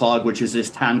Echo clog, which is this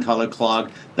tan color clog.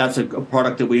 That's a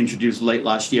product that we introduced late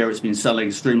last year. It's been selling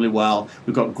extremely well.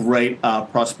 We've got great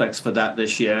prospects for that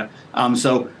this year.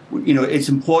 So, it's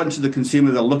important to the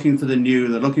consumer. They're looking for the new.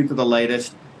 They're looking for the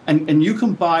latest. And you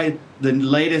can buy the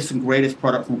latest and greatest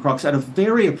product from Crocs at a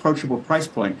very approachable price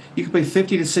point. You can pay $50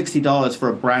 to $60 for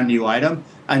a brand new item,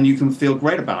 and you can feel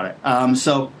great about it.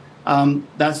 So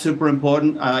that's super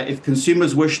important. If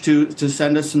consumers wish to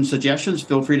send us some suggestions,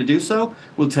 feel free to do so.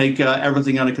 We'll take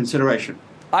everything under consideration.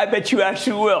 I bet you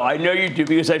actually will. I know you do,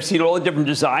 because I've seen all the different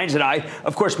designs, and I,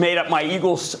 of course, made up my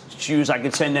Eagles shoes. I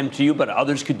could send them to you, but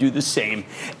others could do the same.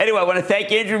 Anyway, I want to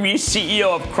thank Andrew Rees,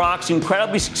 CEO of Crocs,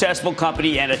 incredibly successful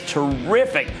company, and a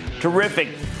terrific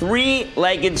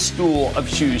three-legged stool of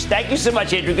shoes. Thank you so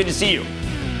much, Andrew. Good to see you.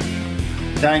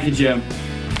 Thank you, Jim.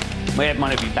 We have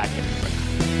money to be back in.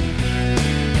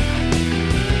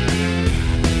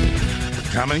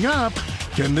 Coming up,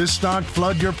 can this stock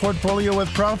flood your portfolio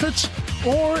with profits?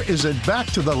 Or is it back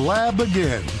to the lab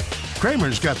again?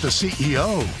 Cramer's got the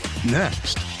CEO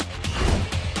next.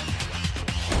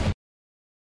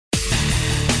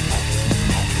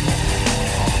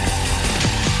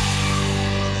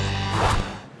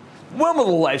 When will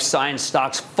the life science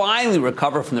stocks finally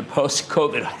recover from the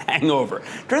post-COVID hangover?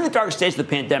 During the dark stage of the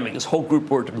pandemic, this whole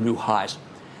group worked at new highs.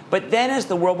 But then as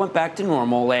the world went back to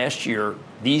normal last year,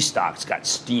 these stocks got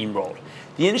steamrolled.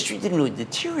 The industry didn't really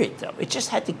deteriorate, though. It just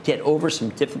had to get over some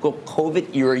difficult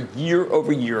COVID-era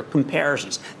year-over-year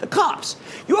comparisons. The comps.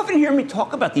 You often hear me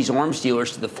talk about these arms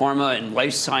dealers to the pharma and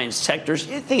life science sectors.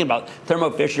 You're thinking about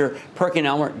Thermo Fisher,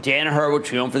 PerkinElmer, Danaher,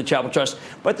 which we own for the Chapel Trust.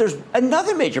 But there's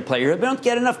another major player that we don't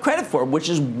get enough credit for, which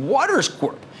is Waters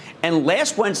Corp. And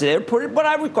last Wednesday, they reported what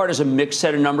I regard as a mixed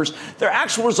set of numbers. Their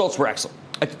actual results were excellent.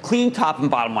 A clean top and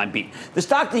bottom line beat. The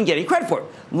stock didn't get any credit for it,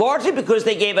 largely because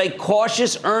they gave a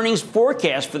cautious earnings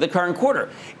forecast for the current quarter.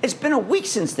 It's been a week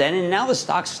since then, and now the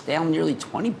stock's down nearly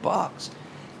 $20.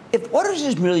 If Waters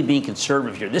is merely being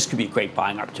conservative here, this could be a great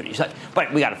buying opportunity.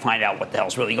 But we got to find out what the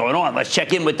hell's really going on. Let's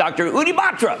check in with Dr. Udi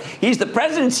Batra. He's the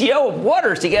president and CEO of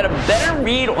Waters to get a better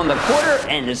read on the quarter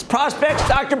and its prospects.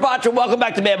 Dr. Batra, welcome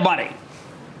back to Mad Money.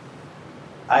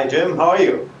 Hi, Jim. How are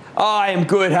you? I am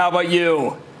good. How about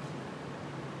you?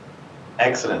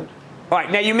 Excellent. All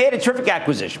right. Now, you made a terrific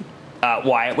acquisition,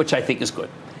 Wyatt, which I think is good.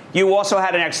 You also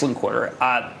had an excellent quarter.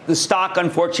 The stock,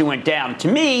 unfortunately, went down. To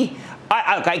me,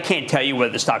 I can't tell you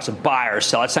whether the stock's a buy or a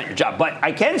sell. That's not your job. But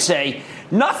I can say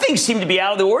nothing seemed to be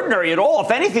out of the ordinary at all.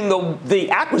 If anything, the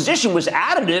acquisition was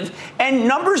additive, and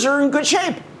numbers are in good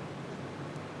shape.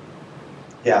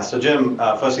 Yeah. So, Jim,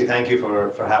 firstly, thank you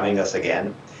for having us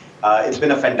again. It's been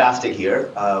a fantastic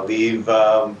year. We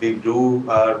grew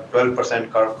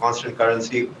 12% constant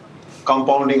currency,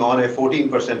 compounding on a 14%,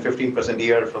 15%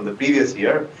 year from the previous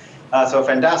year. So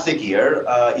fantastic year.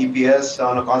 EPS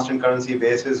on a constant currency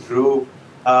basis grew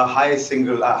high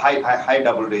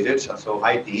double digits, so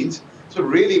high teens. So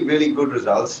really, really good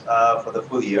results for the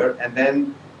full year. And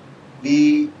then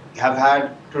we have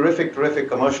had terrific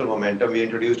commercial momentum. We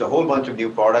introduced a whole bunch of new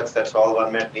products that solve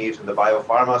unmet needs in the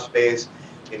biopharma space,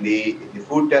 in the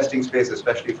food testing space,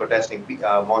 especially for testing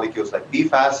molecules like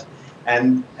PFAS.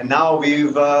 And now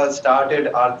we've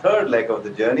started our third leg of the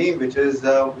journey, which is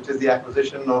the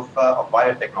acquisition of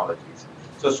Wyatt Technologies.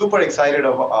 So super excited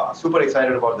about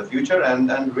the future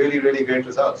and really great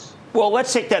results. Well,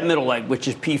 let's take that middle leg, which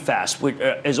is PFAS, which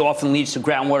as often leads to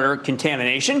groundwater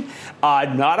contamination.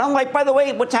 Not unlike, by the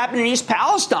way, what's happening in East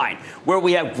Palestine, where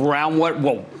we have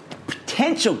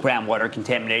potential groundwater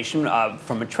contamination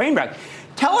from a train wreck.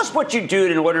 Tell us what you do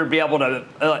in order to be able to,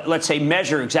 let's say,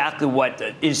 measure exactly what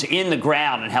is in the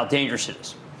ground and how dangerous it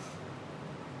is.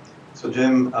 So,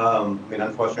 Jim,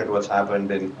 unfortunately, what's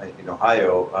happened in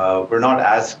Ohio, we're not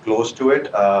as close to it.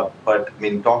 But,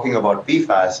 talking about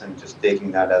PFAS and just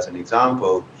taking that as an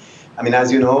example,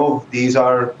 as you know, these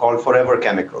are called forever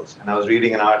chemicals. And I was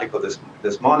reading an article this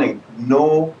morning.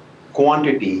 No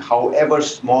quantity, however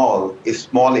small, is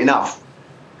small enough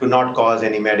to not cause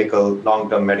any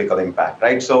long-term medical impact,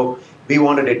 right? So we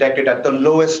want to detect it at the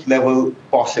lowest level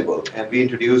possible. And we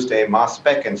introduced a mass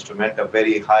spec instrument, a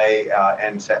very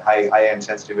high-end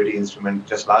sensitivity instrument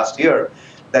just last year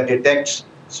that detects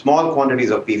small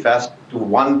quantities of PFAS to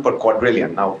 1 per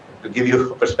quadrillion. Now, to give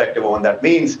you a perspective on what that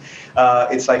means,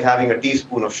 it's like having a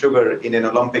teaspoon of sugar in an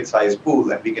Olympic-sized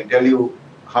pool, and we can tell you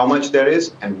how much there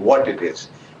is and what it is.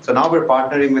 So now we're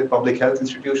partnering with public health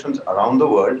institutions around the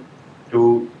world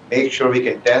to make sure we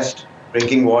can test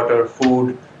drinking water,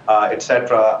 food,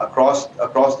 etc., across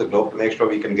the globe to make sure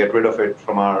we can get rid of it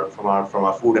from our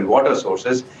food and water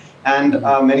sources. And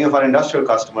many of our industrial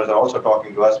customers are also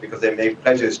talking to us because they make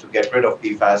pledges to get rid of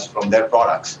PFAS from their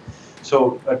products.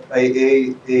 So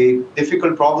a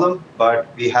difficult problem, but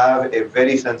we have a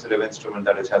very sensitive instrument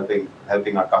that is helping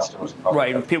our customers.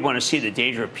 Right, and if people want to see the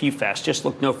danger of PFAS, just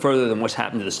look no further than what's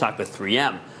happened to the stock of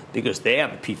 3M, because they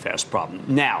have a PFAS problem.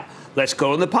 Now, let's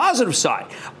go on the positive side.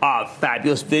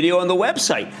 Fabulous video on the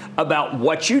website about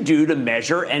what you do to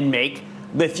measure and make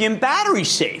lithium batteries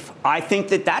safe. I think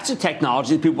that's a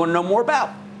technology that people want to know more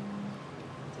about.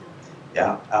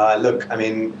 Yeah, look,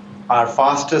 our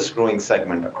fastest growing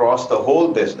segment across the whole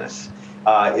business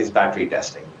is battery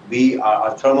testing.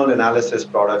 Our thermal analysis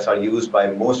products are used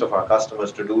by most of our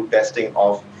customers to do testing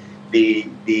of the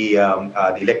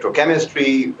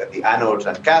electrochemistry, the anodes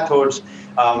and cathodes.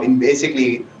 In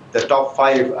basically the top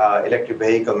 5 electric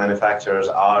vehicle manufacturers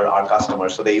are our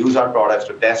customers. So they use our products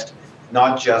to test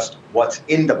not just what's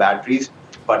in the batteries,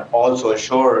 but also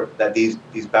assure that these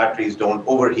batteries don't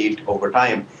overheat over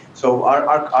time. So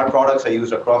our products are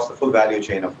used across the full value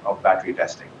chain of battery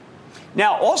testing.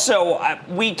 Now, also,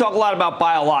 we talk a lot about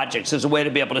biologics as a way to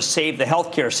be able to save the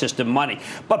healthcare system money.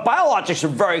 But biologics are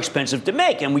very expensive to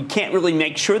make, and we can't really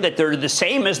make sure that they're the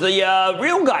same as the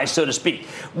real guys, so to speak.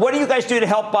 What do you guys do to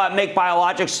help make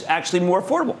biologics actually more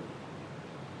affordable?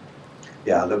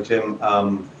 Yeah, look, Jim,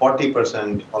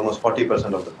 almost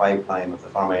 40% of the pipeline of the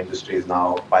pharma industry is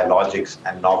now biologics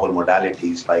and novel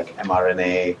modalities like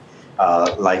mRNA,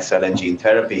 like cell and gene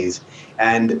therapies.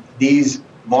 And these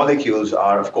molecules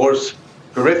are, of course,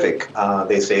 terrific.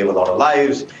 They save a lot of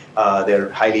lives.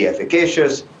 They're highly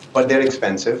efficacious, but they're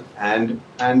expensive and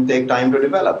take time to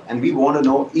develop. And we want to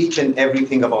know each and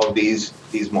everything about these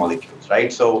molecules,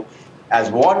 right? So as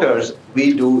Waters,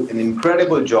 we do an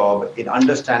incredible job in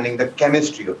understanding the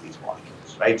chemistry of these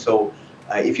molecules, right? So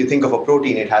if you think of a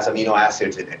protein, it has amino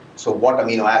acids in it. So what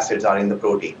amino acids are in the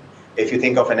protein? If you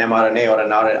think of an mRNA or an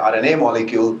RNA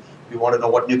molecule, we want to know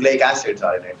what nucleic acids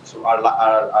are in it. So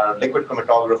our liquid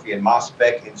chromatography and mass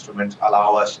spec instruments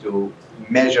allow us to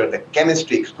measure the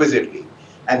chemistry exquisitely.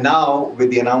 And now,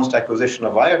 with the announced acquisition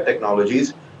of Wyatt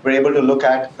Technologies, we're able to look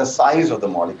at the size of the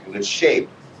molecule, its shape.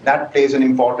 That plays an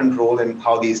important role in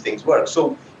how these things work.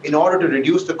 So in order to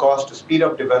reduce the cost, to speed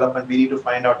up development, we need to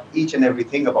find out each and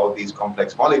everything about these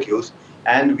complex molecules.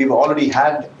 And we've already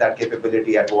had that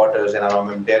capability at Waters and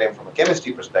armamentarium from a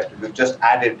chemistry perspective. We've just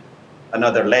added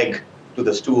another leg to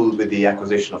the stool with the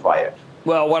acquisition of Wyatt.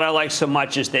 Well, what I like so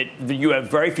much is that you have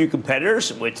very few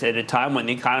competitors, which at a time when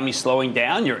the economy is slowing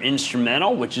down, you're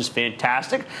instrumental, which is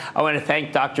fantastic. I want to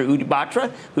thank Dr. Udit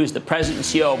Batra, who's the president and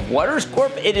CEO of Waters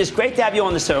Corp. It is great to have you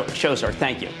on the show, sir.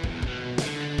 Thank you.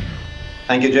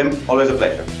 Thank you, Jim. Always a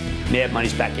pleasure. Mad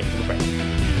Money's back in for the break.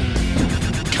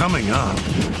 Coming up,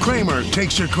 Cramer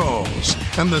takes your calls,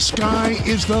 and the sky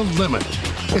is the limit.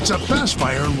 It's a fast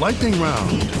fire lightning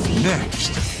round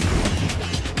next.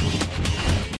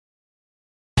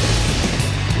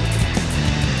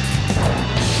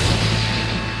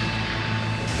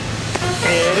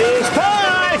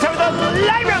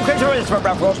 minutes for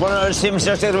Ralph Gross.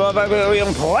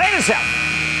 Play this out.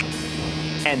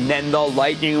 And then the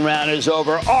lightning round is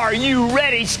over. Are you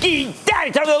ready? Ski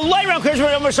Daddy. Time for the lightning round.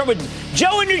 I'm going to start with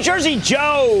Joe in New Jersey.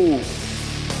 Joe.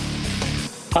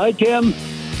 Hi, Tim.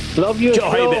 Love your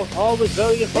Joe, show. Always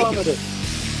very informative.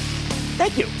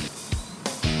 Thank you.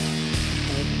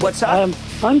 What's up?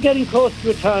 I'm getting close to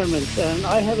retirement, and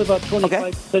I have about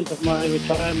 25% of my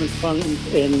retirement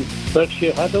funds in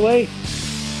Berkshire Hathaway.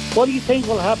 What do you think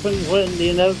will happen when the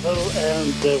inevitable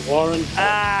and Warren?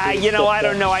 I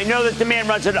don't know. I know that the man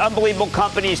runs an unbelievable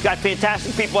company. He's got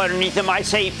fantastic people underneath him. I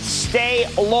say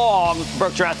stay long,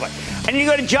 Berkshire Hathaway. I need to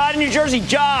go to John in New Jersey.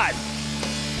 John.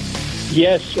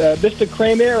 Yes, Mr.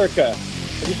 Kramerica.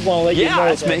 I just want to let you know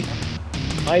that's me.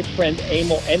 My friend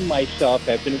Emil and myself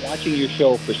have been watching your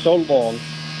show for so long,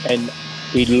 and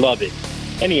we love it.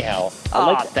 Anyhow,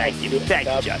 thank you,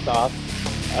 John. Stock,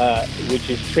 which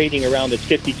is trading around its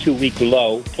 52-week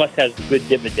low, plus has a good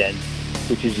dividend,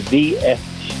 which is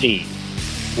VFC.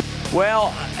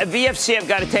 Well, VFC, I've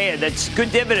got to tell you, that's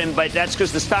good dividend, but that's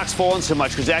because the stock's fallen so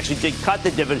much because they actually did cut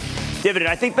the dividend.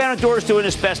 I think Benadryl is doing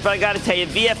his best, but I got to tell you,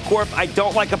 VF Corp, I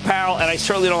don't like apparel, and I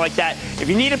certainly don't like that. If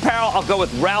you need apparel, I'll go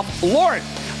with Ralph Lauren.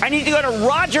 I need to go to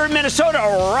Roger in Minnesota.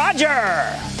 Roger!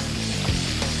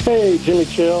 Hey, Jimmy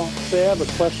Chill. Say, I have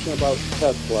a question about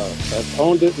Tesla. I've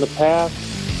owned it in the past.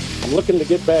 I'm looking to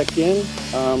get back in.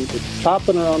 It's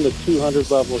topping around the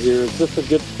 200 level here. Is this a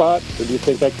good spot, or do you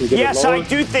think I can get it lower? Yes, I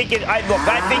do think it. I think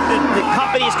the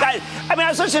company's got. I mean, I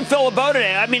was listening to Phil LeBeau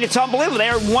today. I mean, it's unbelievable. They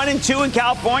are 1 and 2 in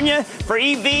California for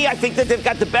EV. I think that they've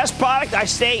got the best product. I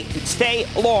stay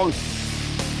long.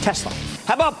 Tesla.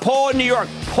 How about Paul in New York?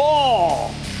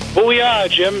 Paul. Booyah,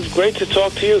 Jim. Great to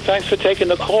talk to you. Thanks for taking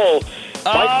the call.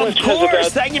 My question is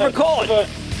about. Thank you for calling.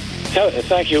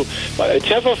 Thank you.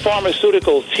 Teva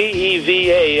Pharmaceuticals,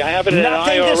 TEVA. I have it in an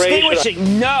IRA. Nothing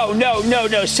distinguishing.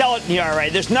 No. Sell it in the IRA.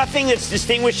 There's nothing that's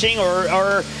distinguishing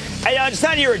or it's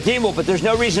not irredeemable, but there's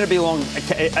no reason to be long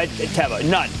at Teva.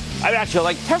 None. I actually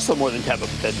like Tesla more than Teva,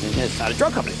 but it's not a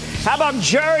drug company. How about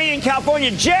Jerry in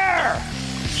California? Jer!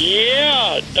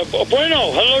 Yeah.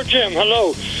 Bueno. Hello, Jim.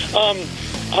 Hello.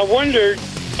 I wondered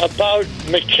about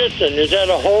McKesson. Is that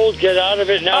a hold? Get out of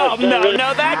it now?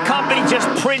 No, that company just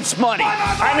prints money.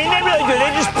 I mean, they really do.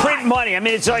 They just print money. I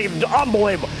mean, it's like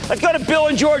unbelievable. Let's go to Bill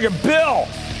in Georgia. Bill.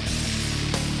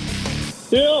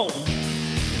 Bill.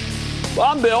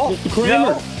 I'm Bill. Mr.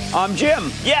 Kramer. No, I'm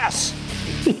Jim. Yes.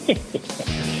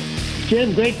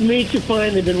 Jim, great to meet you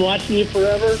finally. Been watching you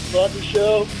forever. Love the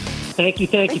show. Thank you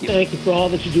for all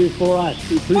that you do for us.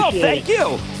 We appreciate it. Thank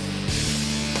you.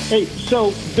 Hey,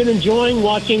 so been enjoying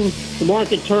watching the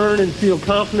market turn and feel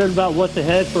confident about what's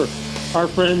ahead for our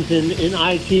friends in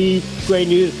IT. Great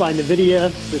news by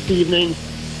NVIDIA this evening.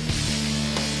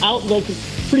 Outlook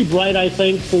is pretty bright, I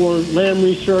think, for Lam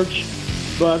Research.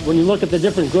 But when you look at the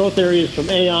different growth areas from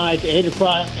AI to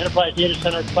enterprise data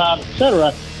center, cloud, et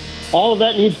cetera, all of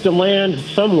that needs to land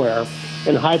somewhere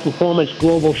in high-performance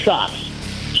global shops.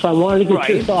 So I wanted to get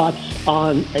your thoughts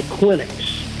on Equinix.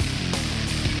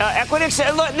 Equinix,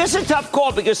 look, this is a tough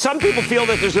call because some people feel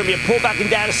that there's going to be a pullback in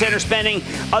data center spending.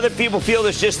 Other people feel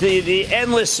there's just the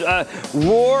endless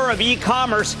roar of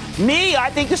e-commerce. Me, I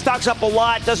think the stock's up a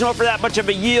lot. Doesn't offer that much of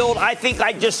a yield. I think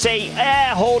I'd just say,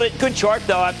 hold it. Good chart,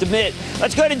 though, I have to admit.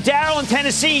 Let's go to Daryl in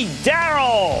Tennessee.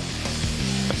 Daryl.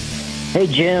 Hey,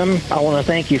 Jim. I want to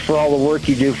thank you for all the work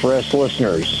you do for us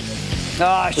listeners.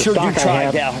 Sure do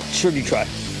try, Dal. Sure do try.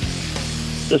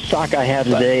 The stock I have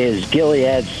today is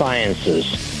Gilead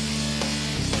Sciences.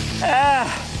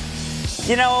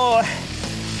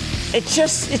 It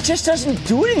just doesn't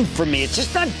do anything for me. It's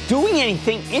just not doing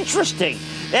anything interesting.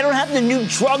 They don't have the new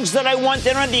drugs that I want.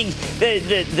 They don't have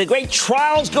the great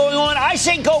trials going on. I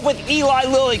say go with Eli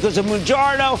Lilly because of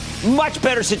Mounjaro. Much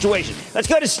better situation. Let's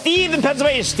go to Steve in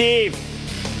Pennsylvania. Steve.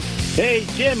 Hey,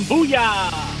 Jim.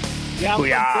 Booyah. Yeah, I'm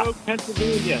Booyah. from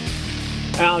Pennsylvania.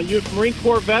 You're a Marine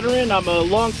Corps veteran. I'm a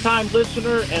long-time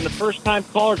listener and a first-time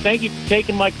caller. Thank you for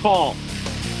taking my call.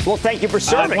 Well, thank you for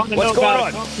serving. What's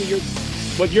going on?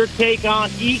 What's your take on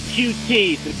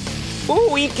EQT?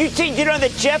 Ooh, EQT. You know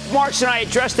that Jeff Marks and I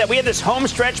addressed that. We have this home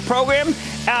stretch program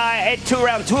at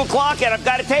around 2 o'clock, and I've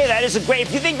got to tell you, that is a great.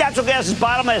 If you think natural gas is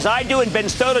bottom as I do and Ben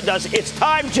Stoto does, it's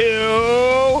time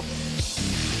to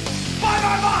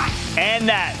buy. And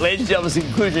that, ladies and gentlemen, is the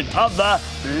conclusion of the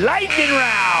Lightning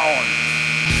Round.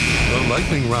 The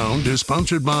Lightning Round is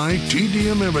sponsored by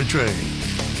TD Ameritrade.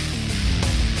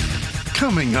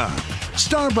 Coming up,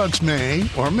 Starbucks may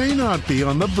or may not be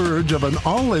on the verge of an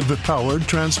olive-powered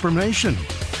transformation.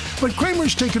 But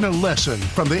Kramer's taken a lesson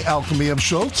from the alchemy of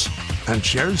Schultz and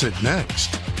shares it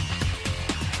next.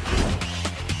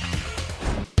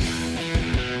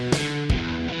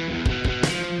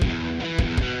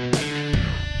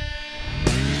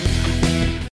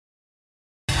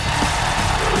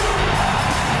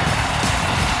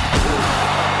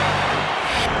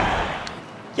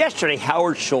 Yesterday,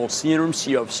 Howard Schultz, the interim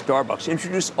CEO of Starbucks,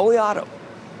 introduced Oleato,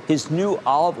 his new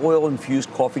olive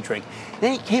oil-infused coffee drink.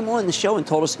 Then he came on the show and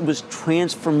told us it was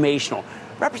transformational,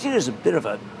 represented as a bit of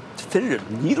a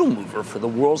definitive needle mover for the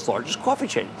world's largest coffee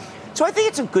chain. So I think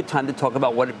it's a good time to talk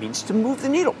about what it means to move the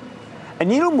needle. A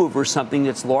needle mover is something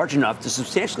that's large enough to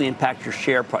substantially impact your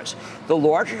share price. The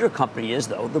larger your company is,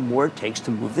 though, the more it takes to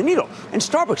move the needle. And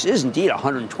Starbucks is indeed a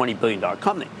 $120 billion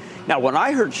company. Now, when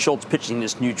I heard Schultz pitching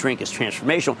this new drink as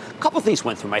transformational, a couple of things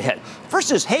went through my head.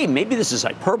 First is, hey, maybe this is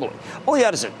hyperbole. All you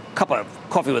had is a cup of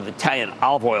coffee with Italian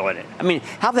olive oil in it. I mean,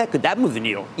 how the heck could that move the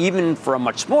needle, even for a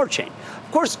much smaller chain?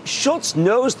 Of course, Schultz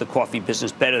knows the coffee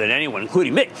business better than anyone,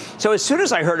 including me. So as soon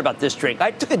as I heard about this drink,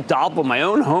 I took a dollop of my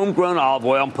own homegrown olive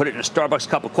oil and put it in a Starbucks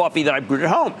cup of coffee that I brewed at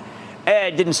home.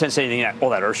 It didn't sense anything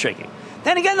all that earth-shaking.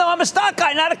 Then again, though, I'm a stock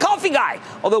guy, not a coffee guy.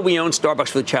 Although we own Starbucks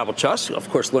for the Travel Trust. Of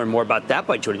course, learn more about that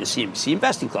by joining the CNBC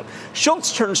Investing Club.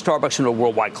 Schultz turned Starbucks into a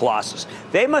worldwide colossus.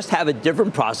 They must have a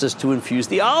different process to infuse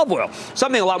the olive oil,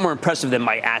 something a lot more impressive than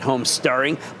my at-home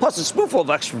stirring. Plus, a spoonful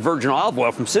of extra virgin olive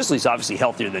oil from Sicily is obviously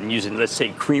healthier than using, let's say,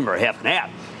 cream or half and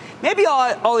half. Maybe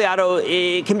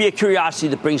Oleato can be a curiosity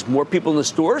that brings more people in the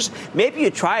stores. Maybe you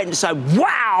try it and decide,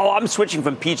 wow, I'm switching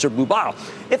from Peach or Blue Bottle.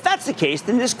 If that's the case,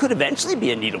 then this could eventually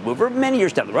be a needle mover many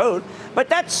years down the road. But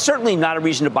that's certainly not a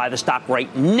reason to buy the stock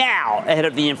right now ahead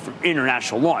of the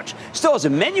international launch. Still, as a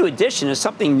menu addition, as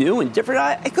something new and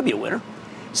different, it could be a winner.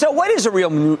 So what is a real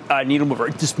needle mover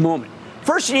at this moment?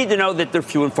 First, you need to know that they're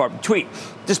few and far between,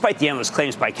 despite the endless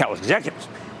claims by countless executives.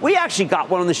 We actually got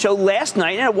one on the show last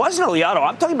night, and it wasn't Oleato.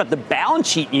 I'm talking about the balance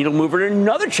sheet needle mover in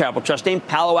another charitable trust named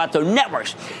Palo Alto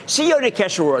Networks. CEO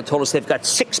Nikesh Arora told us they've got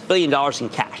 $6 billion in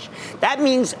cash. That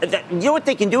means that, you know what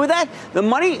they can do with that? The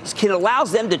money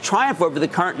allows them to triumph over the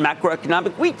current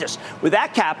macroeconomic weakness. With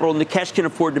that capital, Nikesh can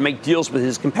afford to make deals with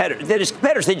his competitors that his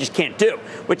competitors they just can't do,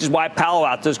 which is why Palo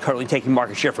Alto is currently taking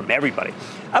market share from everybody.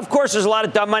 Of course, there's a lot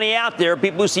of dumb money out there,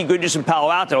 people who see good news in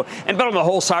Palo Alto and bet on the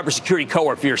whole cybersecurity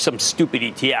cohort for some stupid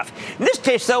ETF. In this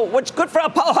case, though, what's good for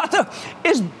Palo Alto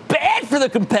is bad for the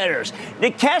competitors.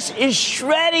 Nikesh is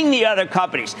shredding the other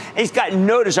companies. And he's got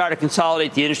no desire to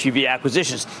consolidate the industry via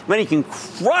acquisitions when he can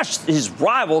crush his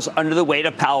rivals under the weight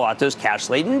of Palo Alto's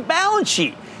cash-laden balance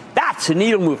sheet. That's a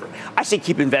needle mover. I say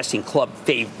keep investing Club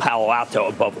Fave Palo Alto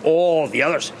above all the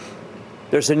others.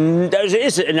 There is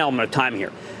an element of time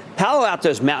here. Palo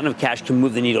Alto's mountain of cash can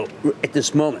move the needle at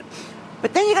this moment.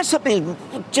 But then you got something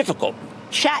difficult.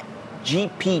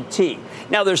 ChatGPT.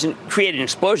 Now, there's created an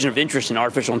explosion of interest in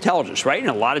artificial intelligence, right? And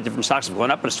a lot of different stocks have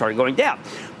gone up and started going down.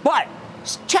 But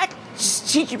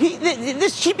ChatGPT,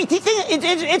 this GPT thing,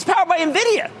 it's powered by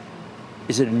NVIDIA.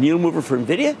 Is it a needle mover for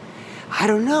NVIDIA? I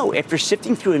don't know. After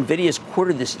sifting through NVIDIA's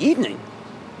quarter this evening,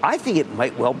 I think it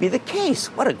might well be the case.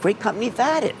 What a great company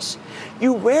that is.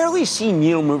 You rarely see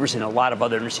needle movers in a lot of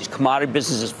other industries. Commodity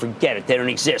businesses, forget it. They don't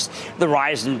exist. The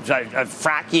rise in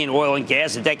fracking and oil and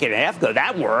gas a decade and a half ago,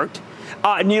 that worked.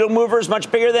 A needle mover is much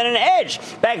bigger than an edge.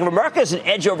 Bank of America is an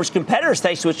edge over its competitors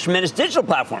thanks to its tremendous digital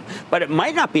platform. But it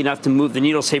might not be enough to move the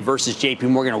needle, say, versus JP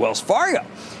Morgan or Wells Fargo.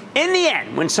 In the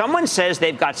end, when someone says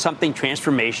they've got something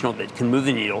transformational that can move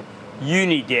the needle, you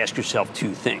need to ask yourself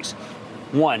two things.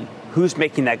 One, who's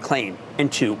making that claim?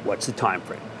 And two, what's the time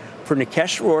frame? For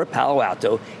Nikesh Arora Palo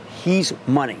Alto, he's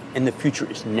money, and the future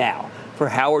is now. For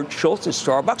Howard Schultz and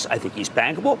Starbucks, I think he's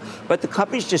bankable, but the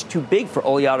company's just too big for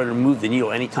Oleato to move the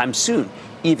needle anytime soon,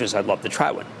 even as I'd love to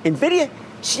try one. NVIDIA,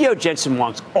 CEO Jensen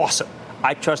Huang's awesome.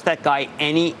 I trust that guy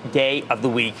any day of the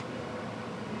week.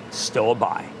 Still a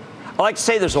buy. I like to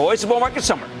say there's always a bull market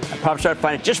somewhere. I promise I'll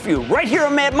find it just for you right here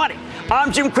on Mad Money.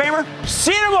 I'm Jim Cramer.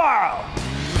 See you tomorrow.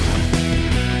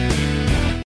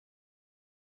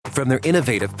 From their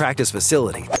innovative practice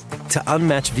facility to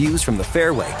unmatched views from the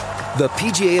fairway, the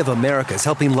PGA of America is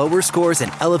helping lower scores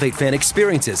and elevate fan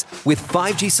experiences with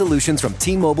 5G solutions from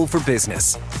T-Mobile for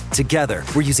Business. Together,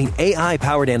 we're using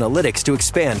AI-powered analytics to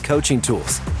expand coaching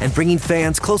tools and bringing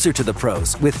fans closer to the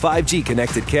pros with 5G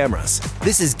connected cameras.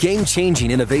 This is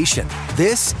game-changing innovation.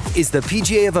 This is the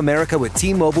PGA of America with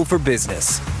T-Mobile for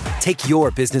Business. Take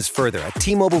your business further at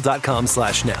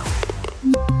T-Mobile.com/now.